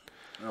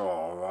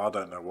 Oh, I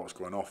don't know what's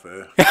going off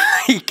here.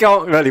 You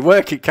can't really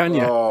work it, can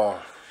you? Oh,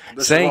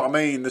 this is what I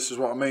mean. This is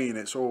what I mean.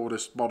 It's all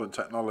this modern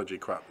technology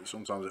crap that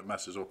sometimes it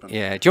messes up.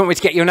 Yeah. Do you want me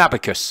to get you an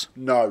abacus?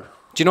 No.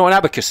 Do you know what an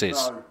abacus is?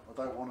 No, I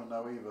don't want to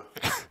know either.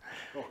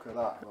 Look at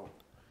that. Look.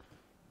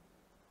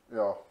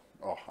 Yeah.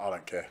 Oh, I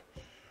don't care.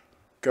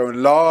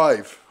 Going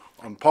live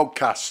on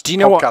podcast. Do you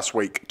know podcast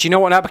week? Do you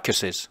know what an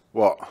abacus is?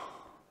 What?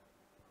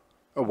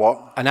 A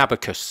what? An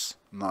abacus.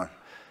 No.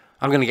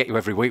 I'm going to get you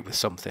every week with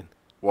something.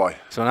 Why?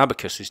 So an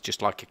abacus is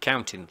just like a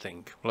counting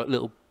thing, like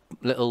little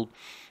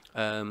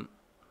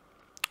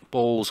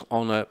balls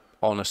on a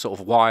sort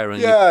of wire. And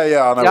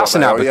yeah, I know. That's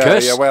an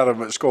abacus. Yeah, we had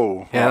them at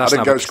school. Yeah, I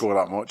didn't go to school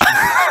that much.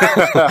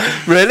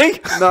 Really?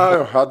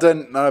 No, I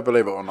didn't. No,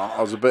 believe it or not,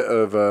 I was a bit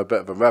of a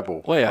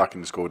rebel back in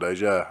the school days.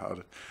 Yeah,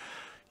 I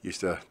used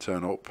to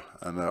turn up,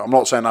 and I'm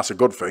not saying that's a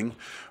good thing,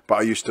 but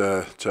I used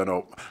to turn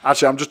up.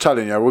 Actually, I'm just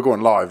telling you, we're going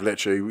live.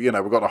 Literally, we've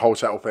got the whole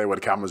setup here with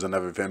the cameras and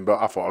everything.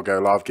 But I thought I'd go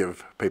live,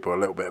 give people a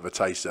little bit of a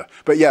taster.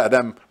 But yeah,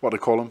 them, what do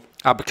they call them?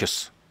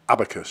 Abacus. Yeah,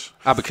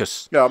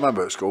 I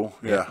remember at school.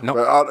 Yeah, No.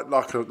 but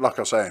like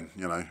I was saying,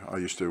 I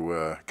used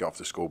to get off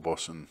the school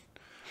bus and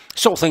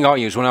Sort of thing I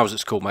used when I was at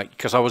school, mate,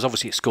 because I was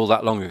obviously at school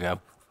that long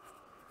ago.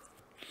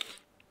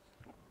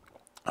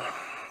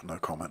 no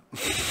comment.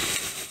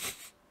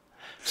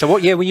 So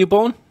what year were you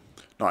born?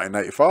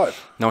 1985.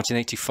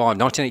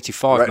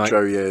 1985, mate.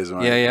 Retro years,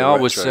 mate. Yeah. I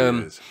was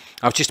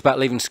just about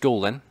leaving school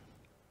then.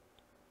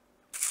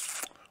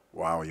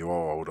 Wow, you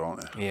are old,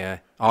 aren't you? Yeah.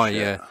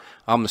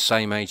 I'm the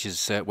same age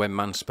as when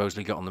man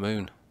supposedly got on the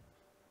moon.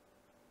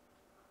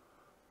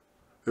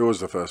 Who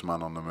was the first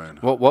man on the moon?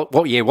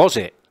 What year was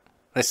it?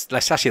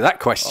 Let's ask you that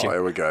question. Oh,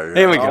 here we go.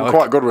 Here we go. I'm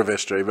quite good with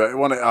history, but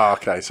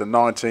okay, so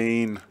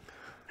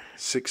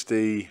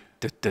 1960.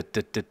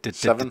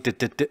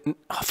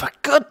 Oh, for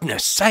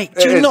goodness sake!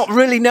 Do you not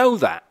really know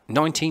that?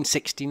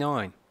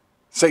 1969.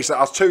 I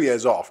was 2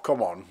 years off.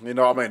 Come on, you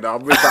know what I mean? I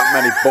read that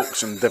many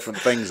books and different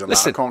things, and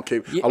Listen, I can't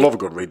keep. I love a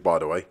good read, by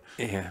the way.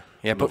 Yeah,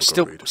 but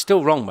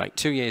still wrong, mate.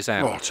 2 years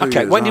out. Oh, 2 okay,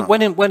 years when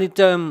out. did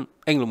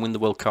England win the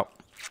World Cup?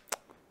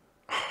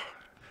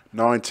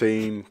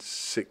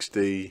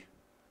 1960.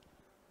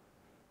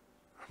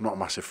 I'm not a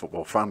massive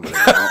football fan, but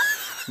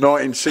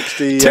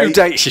 1968. Two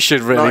dates you should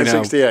really know.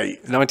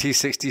 1968.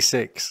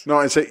 1966.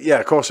 Yeah,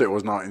 of course it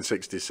was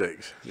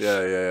 1966.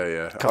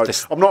 Yeah. God,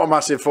 I'm not a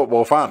massive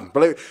football fan.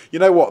 But you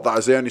know what? That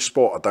is the only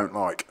sport I don't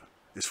like,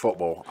 is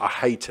football. I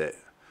hate it.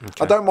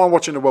 Okay. I don't mind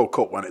watching the World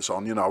Cup when it's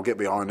on. I'll get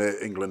behind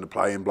it. England are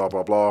playing, blah,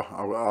 blah, blah.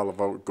 I'll have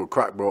a good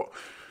crack, but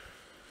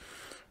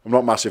I'm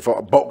not massive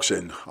for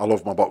boxing. I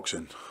love my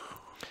boxing.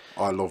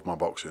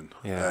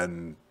 Yeah.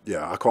 And,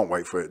 I can't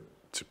wait for it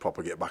to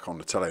proper get back on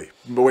the telly.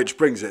 But which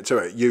brings it to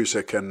it.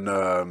 Usyk and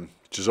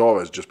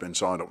Chizora's just been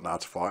signed up now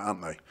to fight,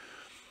 haven't they?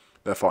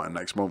 They're fighting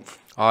next month.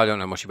 I don't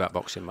know much about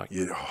boxing, mate.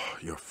 You're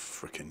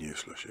freaking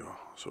useless, you are.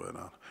 I swear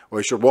that. Well,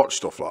 you should watch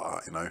stuff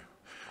like that,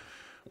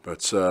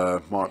 But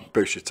might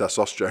boost your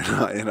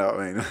testosterone, you know what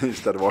I mean?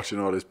 Instead of watching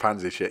all this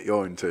pansy shit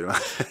you're into.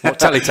 What,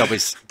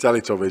 Teletubbies?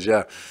 Teletubbies,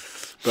 yeah.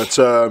 But,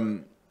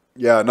 I'm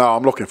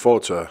looking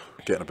forward to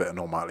getting a bit of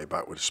normality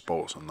back with the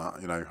sports and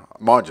that. You know,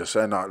 mind you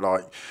saying that,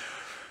 like,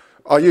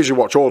 I usually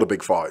watch all the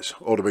big fights,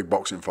 all the big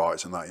boxing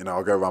fights and that. You know,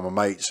 I'll go around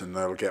my mates and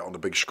they'll get on the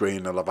big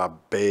screen, they'll have had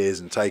beers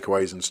and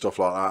takeaways and stuff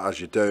like that,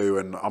 as you do,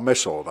 and I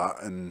miss all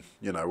that. And,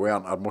 you know, we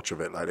haven't had much of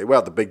it lately. We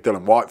had the big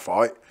Dylan White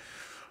fight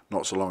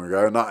not so long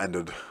ago, and that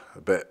ended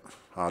a bit,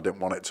 I didn't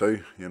want it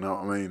to, you know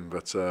what I mean?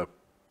 But I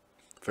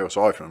feel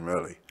sorry for him,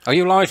 really. Are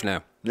you live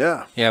now?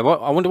 Yeah. Yeah,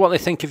 I wonder what they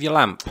think of your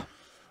lamp. I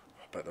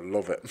bet they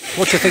love it.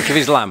 What do you think of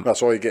his lamp?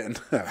 That's all you're getting.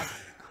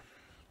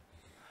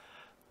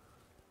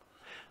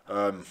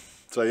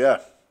 So, yeah.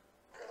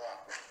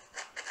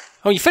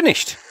 Oh, you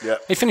finished? Yeah.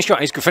 He's finished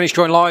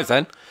going live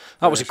then.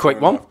 That was a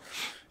quick one.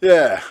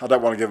 Yeah, I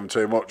don't want to give him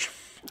too much.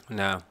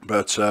 No.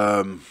 But,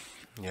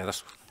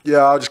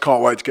 yeah, I just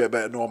can't wait to get a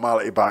bit of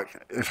normality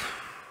back,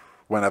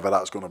 whenever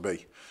that's going to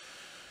be.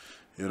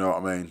 You know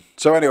what I mean?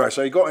 So anyway,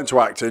 so you got into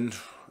acting,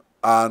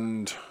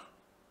 and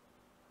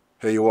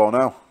here you are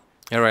now.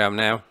 Here I am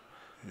now.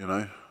 You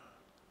know.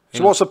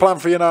 So what's the plan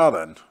for you now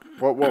then?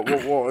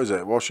 What is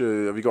it?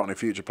 Have you got any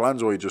future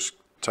plans, or are you just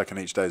taking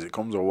each day as it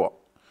comes, or what?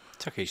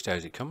 Take each day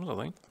as it comes, I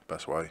think.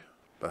 Best way.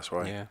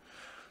 Yeah.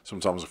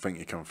 Sometimes I think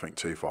you can think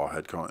too far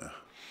ahead, can't you?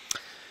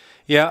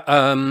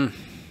 Yeah.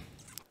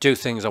 Do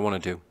things I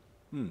want to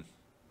do.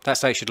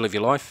 That's how you should live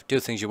your life. Do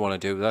things you want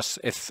to do. That's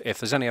if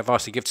there's any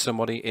advice to give to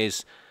somebody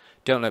is,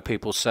 don't let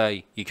people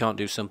say you can't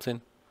do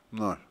something.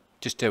 No.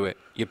 Just do it.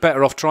 You're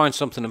better off trying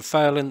something and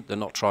failing than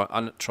not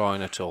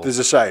trying at all. There's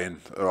a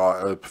saying,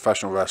 right, a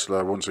professional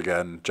wrestler, once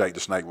again, Jake the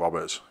Snake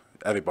Roberts.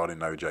 Everybody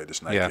knows Jake the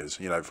Snake is,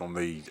 you know, from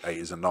the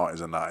 80s and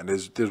 90s and that. And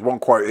there's one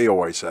quote he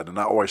always said, and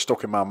that always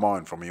stuck in my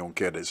mind from a young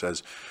kid. It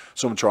says,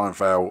 some try and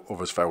fail,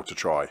 others fail to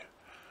try.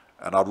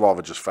 And I'd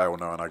rather just fail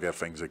knowing I give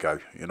things a go.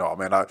 You know what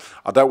I mean?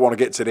 I don't want to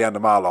get to the end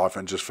of my life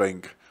and just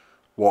think,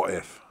 what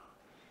if?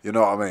 You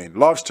know what I mean?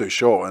 Life's too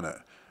short, isn't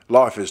it?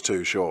 Life is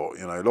too short.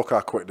 You know, look how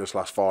quick this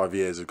last 5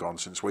 years have gone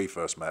since we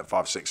first met.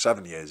 5, 6,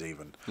 7 years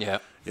even. Yeah.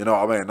 You know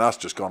what I mean? That's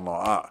just gone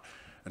like that.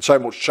 And so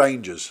much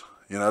changes.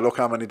 You know, look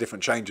how many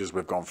different changes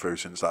we've gone through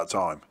since that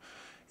time.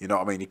 You know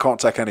what I mean? You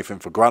can't take anything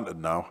for granted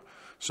now.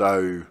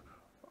 So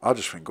I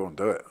just think go and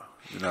do it,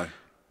 you know.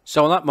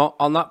 So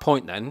on that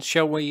point then,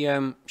 shall we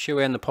end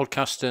the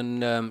podcast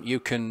and you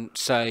can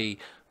say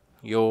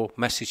your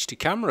message to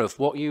camera of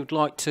what you'd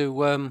like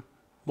to,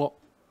 what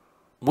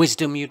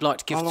wisdom you'd like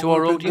to give to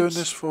our audience? How long have we been doing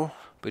this for?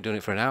 We're doing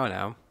it for an hour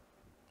now.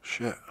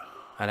 Shit.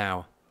 An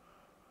hour.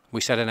 We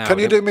said an hour. Can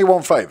you do me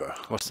one favour?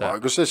 What's that?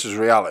 Because this is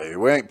reality.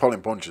 We ain't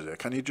pulling punches here.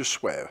 Can you just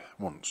swear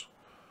once?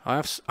 I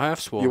have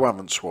sworn. You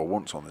haven't swore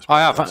once on this podcast. I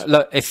have.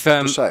 Look, if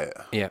just say it.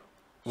 Yeah.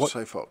 What?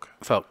 Say fuck.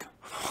 Fuck.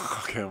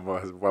 Okay,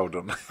 well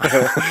done.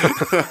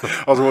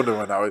 I was wondering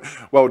when that was.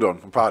 Well done.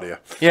 I'm proud of you.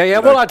 Yeah, yeah.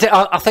 Well,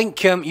 I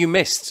think you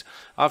missed.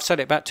 I've said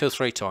it about 2 or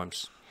 3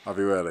 times. Have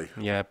you really?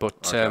 Yeah,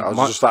 but okay. I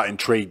was just that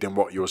intrigued in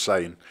what you were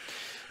saying.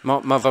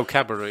 My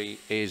vocabulary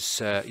is,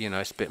 you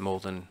know, it's a bit more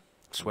than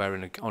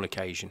swearing on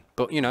occasion.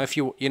 But you know, if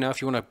you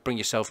want to bring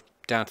yourself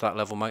down to that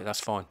level, mate, that's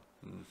fine.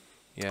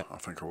 Yeah, I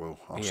think I will.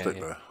 I'll stick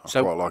there. I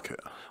so, quite like it.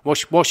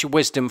 What's your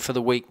wisdom for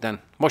the week then?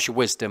 What's your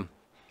wisdom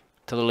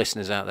to the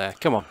listeners out there?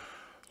 Come on.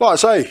 Like I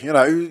say, you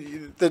know,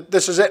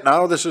 this is it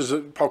now. This is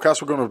a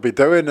podcast we're going to be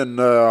doing, and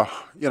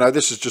you know,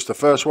 this is just the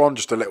first one,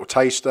 just a little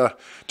taster,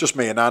 just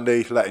me and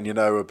Andy letting you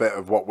know a bit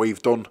of what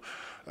we've done.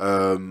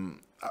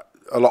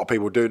 A lot of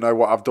people do know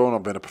what I've done.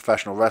 I've been a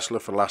professional wrestler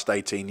for the last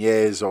 18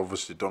 years.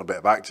 Obviously done a bit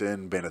of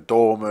acting, been a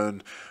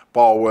doorman,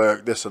 bar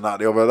work, this and that,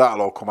 the other.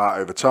 That'll all come out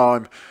over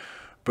time.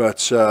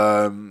 But,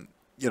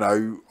 you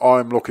know,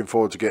 I'm looking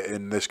forward to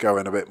getting this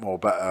going a bit more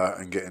better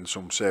and getting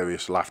some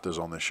serious laughters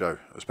on this show,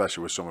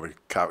 especially with some of the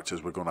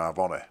characters we're going to have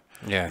on it.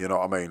 Yeah. You know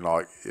what I mean?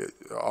 Like,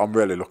 I'm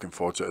really looking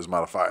forward to it, as a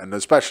matter of fact. And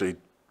especially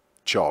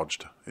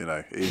Charged, you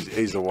know,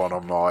 he's the one.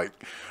 I'm like,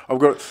 I'm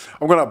gonna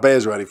have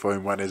beers ready for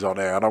him when he's on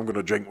here, and I'm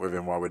gonna drink with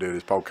him while we do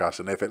this podcast.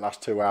 And if it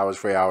lasts 2 hours,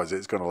 3 hours,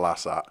 it's gonna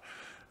last that,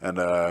 and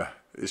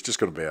it's just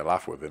gonna be a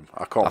laugh with him.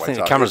 I can't wait. I think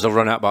the cameras will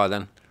run out by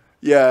then.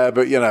 Yeah,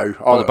 but you know,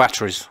 all the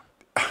batteries.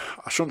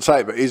 I shouldn't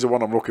say it, but he's the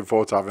one I'm looking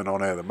forward to having on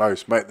here the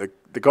most, mate.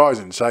 The guy's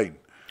insane.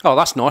 Oh,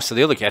 that's nice for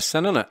the other guests,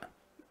 then, isn't it?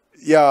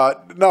 Yeah,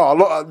 no,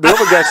 the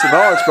other guests are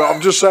nice, but I'm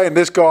just saying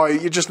this guy,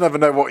 you just never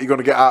know what you're going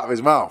to get out of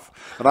his mouth.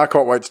 And I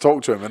can't wait to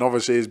talk to him. And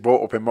obviously he's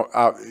brought up in,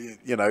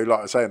 you know,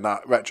 like I say, in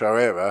that retro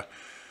era.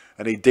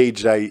 And he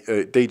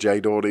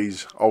DJ'd all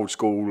these old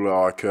school,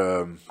 like,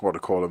 what do you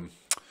call them,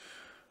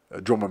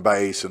 drum and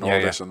bass and all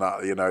this and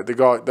that. You know,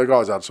 the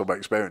guy's had some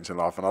experience in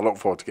life, and I look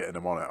forward to getting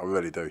him on it. I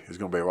really do. He's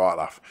going to be a right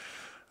laugh.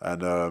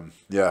 And,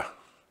 yeah.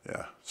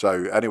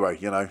 So, anyway,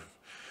 you know,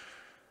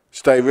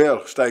 stay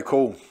real, stay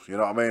cool, you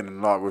know what I mean?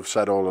 And like we've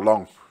said all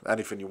along,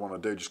 anything you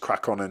want to do, just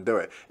crack on and do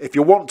it. If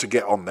you want to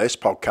get on this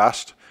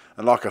podcast,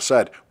 and like I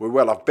said, we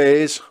will have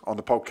beers on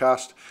the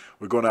podcast.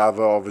 We're going to have,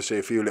 obviously,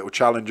 a few little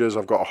challenges.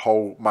 I've got a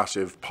whole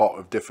massive pot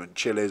of different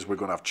chilies. We're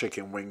going to have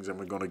chicken wings, and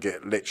we're going to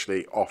get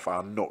literally off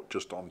our nut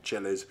just on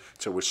chilies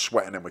till we're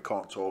sweating and we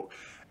can't talk.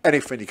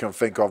 Anything you can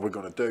think of, we're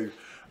going to do.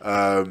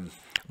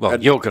 Well,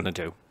 you're going to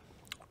do.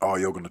 Oh,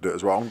 you're going to do it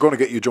as well. I'm going to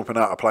get you jumping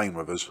out of a plane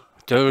with us.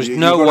 There is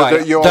no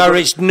way. There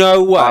is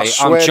no way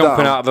I'm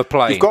jumping out of a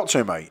plane. You've got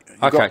to, mate.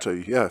 You've got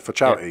to. Yeah, for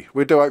charity. Yeah.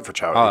 We do it for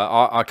charity.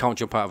 I can't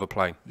jump out of a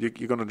plane. You're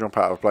going to jump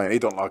out of a plane. He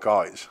don't like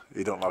heights.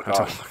 He don't like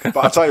heights.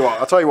 But I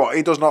tell you what.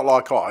 He does not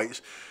like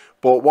heights.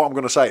 But what I'm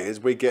going to say is,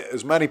 we get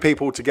as many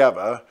people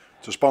together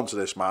to sponsor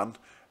this man.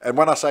 And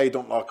when I say he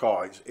don't like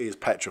heights, he is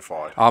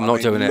petrified. I'm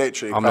not doing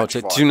it. I'm not.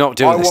 Do not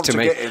do this to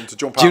me.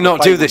 Do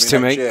not do this to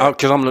me,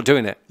 because I'm not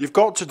doing it. You've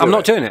got to do it. I'm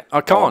not doing it.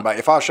 I can't. Mate,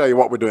 if I show you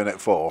what we're doing it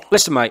for.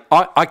 Listen, mate,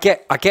 I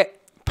get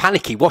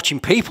panicky watching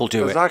people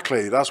do it.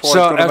 Exactly. That's why it's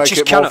going to make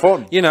it more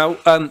fun. You know,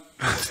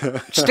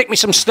 stick me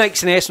some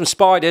snakes in here, some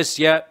spiders,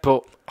 yeah,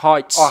 but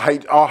heights.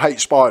 I hate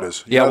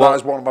spiders. Yeah, that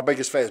is one of my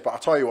biggest fears. But I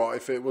tell you what,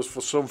 if it was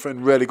for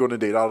something really good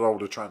indeed, I'd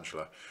hold a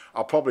tarantula.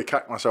 I'll probably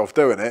cack myself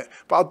doing it,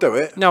 but I'll do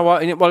it. No,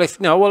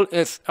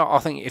 if I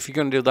think if you're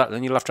going to do that,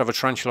 then you'll have to have a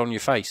tarantula on your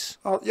face.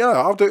 Yeah,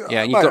 I'll do.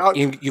 Yeah,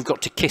 you've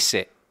got to kiss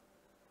it.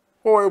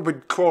 Well, it'll be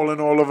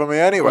crawling all over me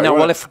anyway. No,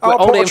 well, if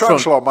I'll put a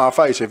tarantula on my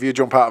face if you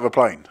jump out of a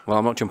plane. Well,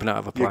 I'm not jumping out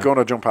of a plane. You're going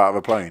to jump out of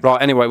a plane.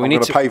 Right, anyway, we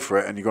need to pay for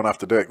it, and you're going to have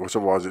to do it, because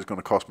otherwise it's going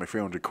to cost me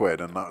 300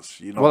 quid, and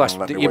that's you're not well, going to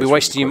let me you'll be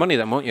wasting your money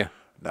then, won't you?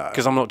 No,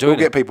 because I'm not doing it.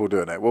 We'll get people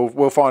doing it.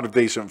 We'll find a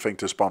decent thing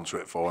to sponsor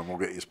it for, and we'll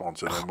get you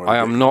sponsored. And I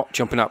am not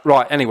jumping up.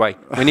 Right, anyway,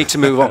 we need to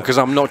move on, because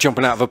I'm not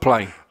jumping out of a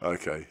plane.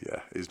 Okay, yeah,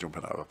 he's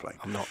jumping out of a plane.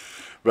 I'm not.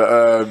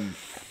 But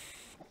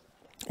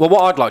well,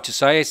 what I'd like to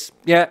say is,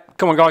 yeah,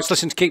 come on, guys,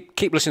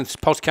 keep listening to this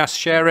podcast,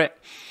 share it,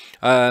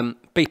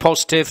 be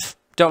positive.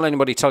 Don't let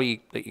anybody tell you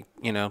that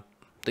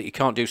that you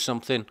can't do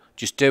something.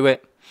 Just do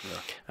it,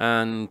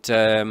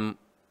 and.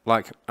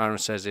 Like Aaron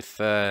says, if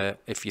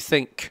you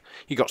think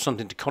you got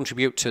something to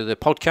contribute to the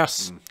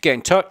podcast, get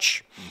in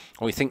touch.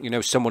 Or you think you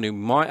know someone who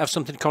might have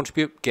something to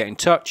contribute, get in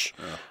touch.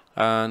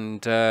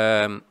 And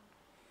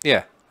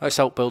let's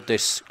help build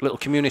this little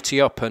community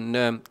up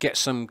and get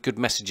some good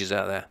messages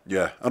out there.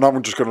 Yeah, and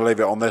I'm just going to leave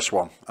it on this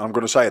one. And I'm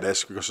going to say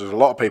this because there's a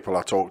lot of people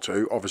I talk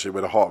to, obviously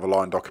with a Heart of a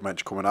Lion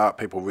documentary coming out,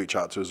 people reach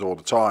out to us all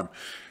the time,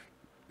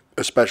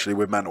 especially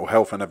with mental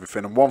health and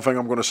everything. And one thing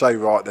I'm going to say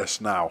this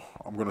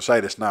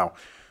now.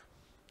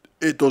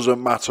 It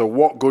doesn't matter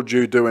what good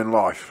you do in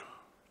life,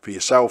 for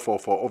yourself or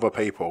for other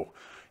people,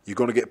 you're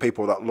going to get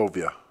people that love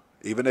you.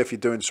 Even if you're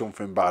doing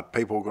something bad,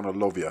 people are going to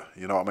love you.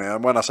 You know what I mean?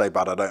 And when I say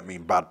bad, I don't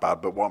mean bad,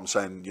 but what I'm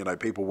saying,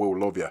 people will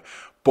love you.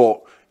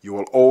 But you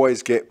will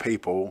always get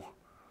people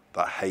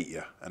that hate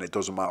you. And it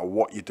doesn't matter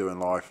what you do in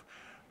life,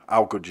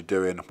 how good you're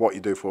doing, what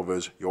you do for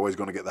others, you're always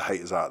going to get the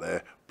haters out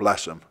there.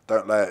 Bless them.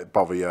 Don't let it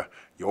bother you.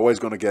 You're always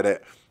going to get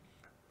it.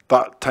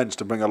 That tends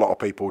to bring a lot of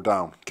people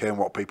down, caring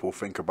what people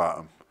think about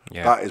them.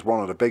 Yeah. That is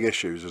one of the big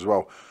issues as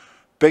well.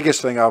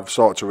 Biggest thing I've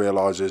started to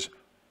realise is,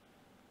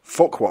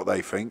 fuck what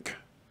they think.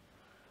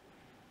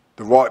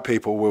 The right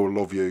people will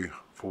love you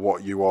for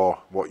what you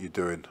are, what you're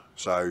doing.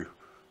 So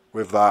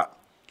with that,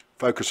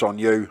 focus on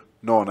you,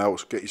 no one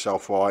else, get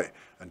yourself right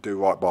and do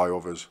right by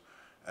others.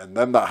 And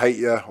them that hate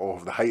you, or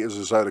the haters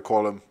as they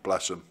call them,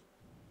 bless them.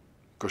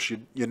 Because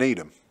you need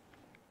them.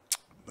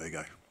 There you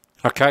go.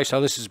 Okay, so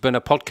this has been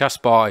a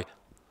podcast by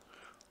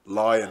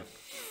Lion.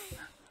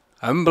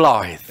 And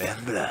Blithe.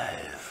 And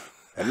Blithe.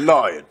 And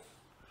Lion.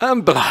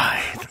 And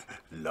Blithe.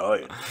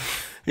 Lion.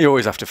 You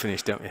always have to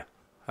finish, don't you?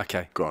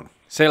 Okay. Go on.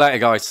 See you later,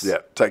 guys. Yeah,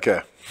 take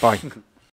care. Bye.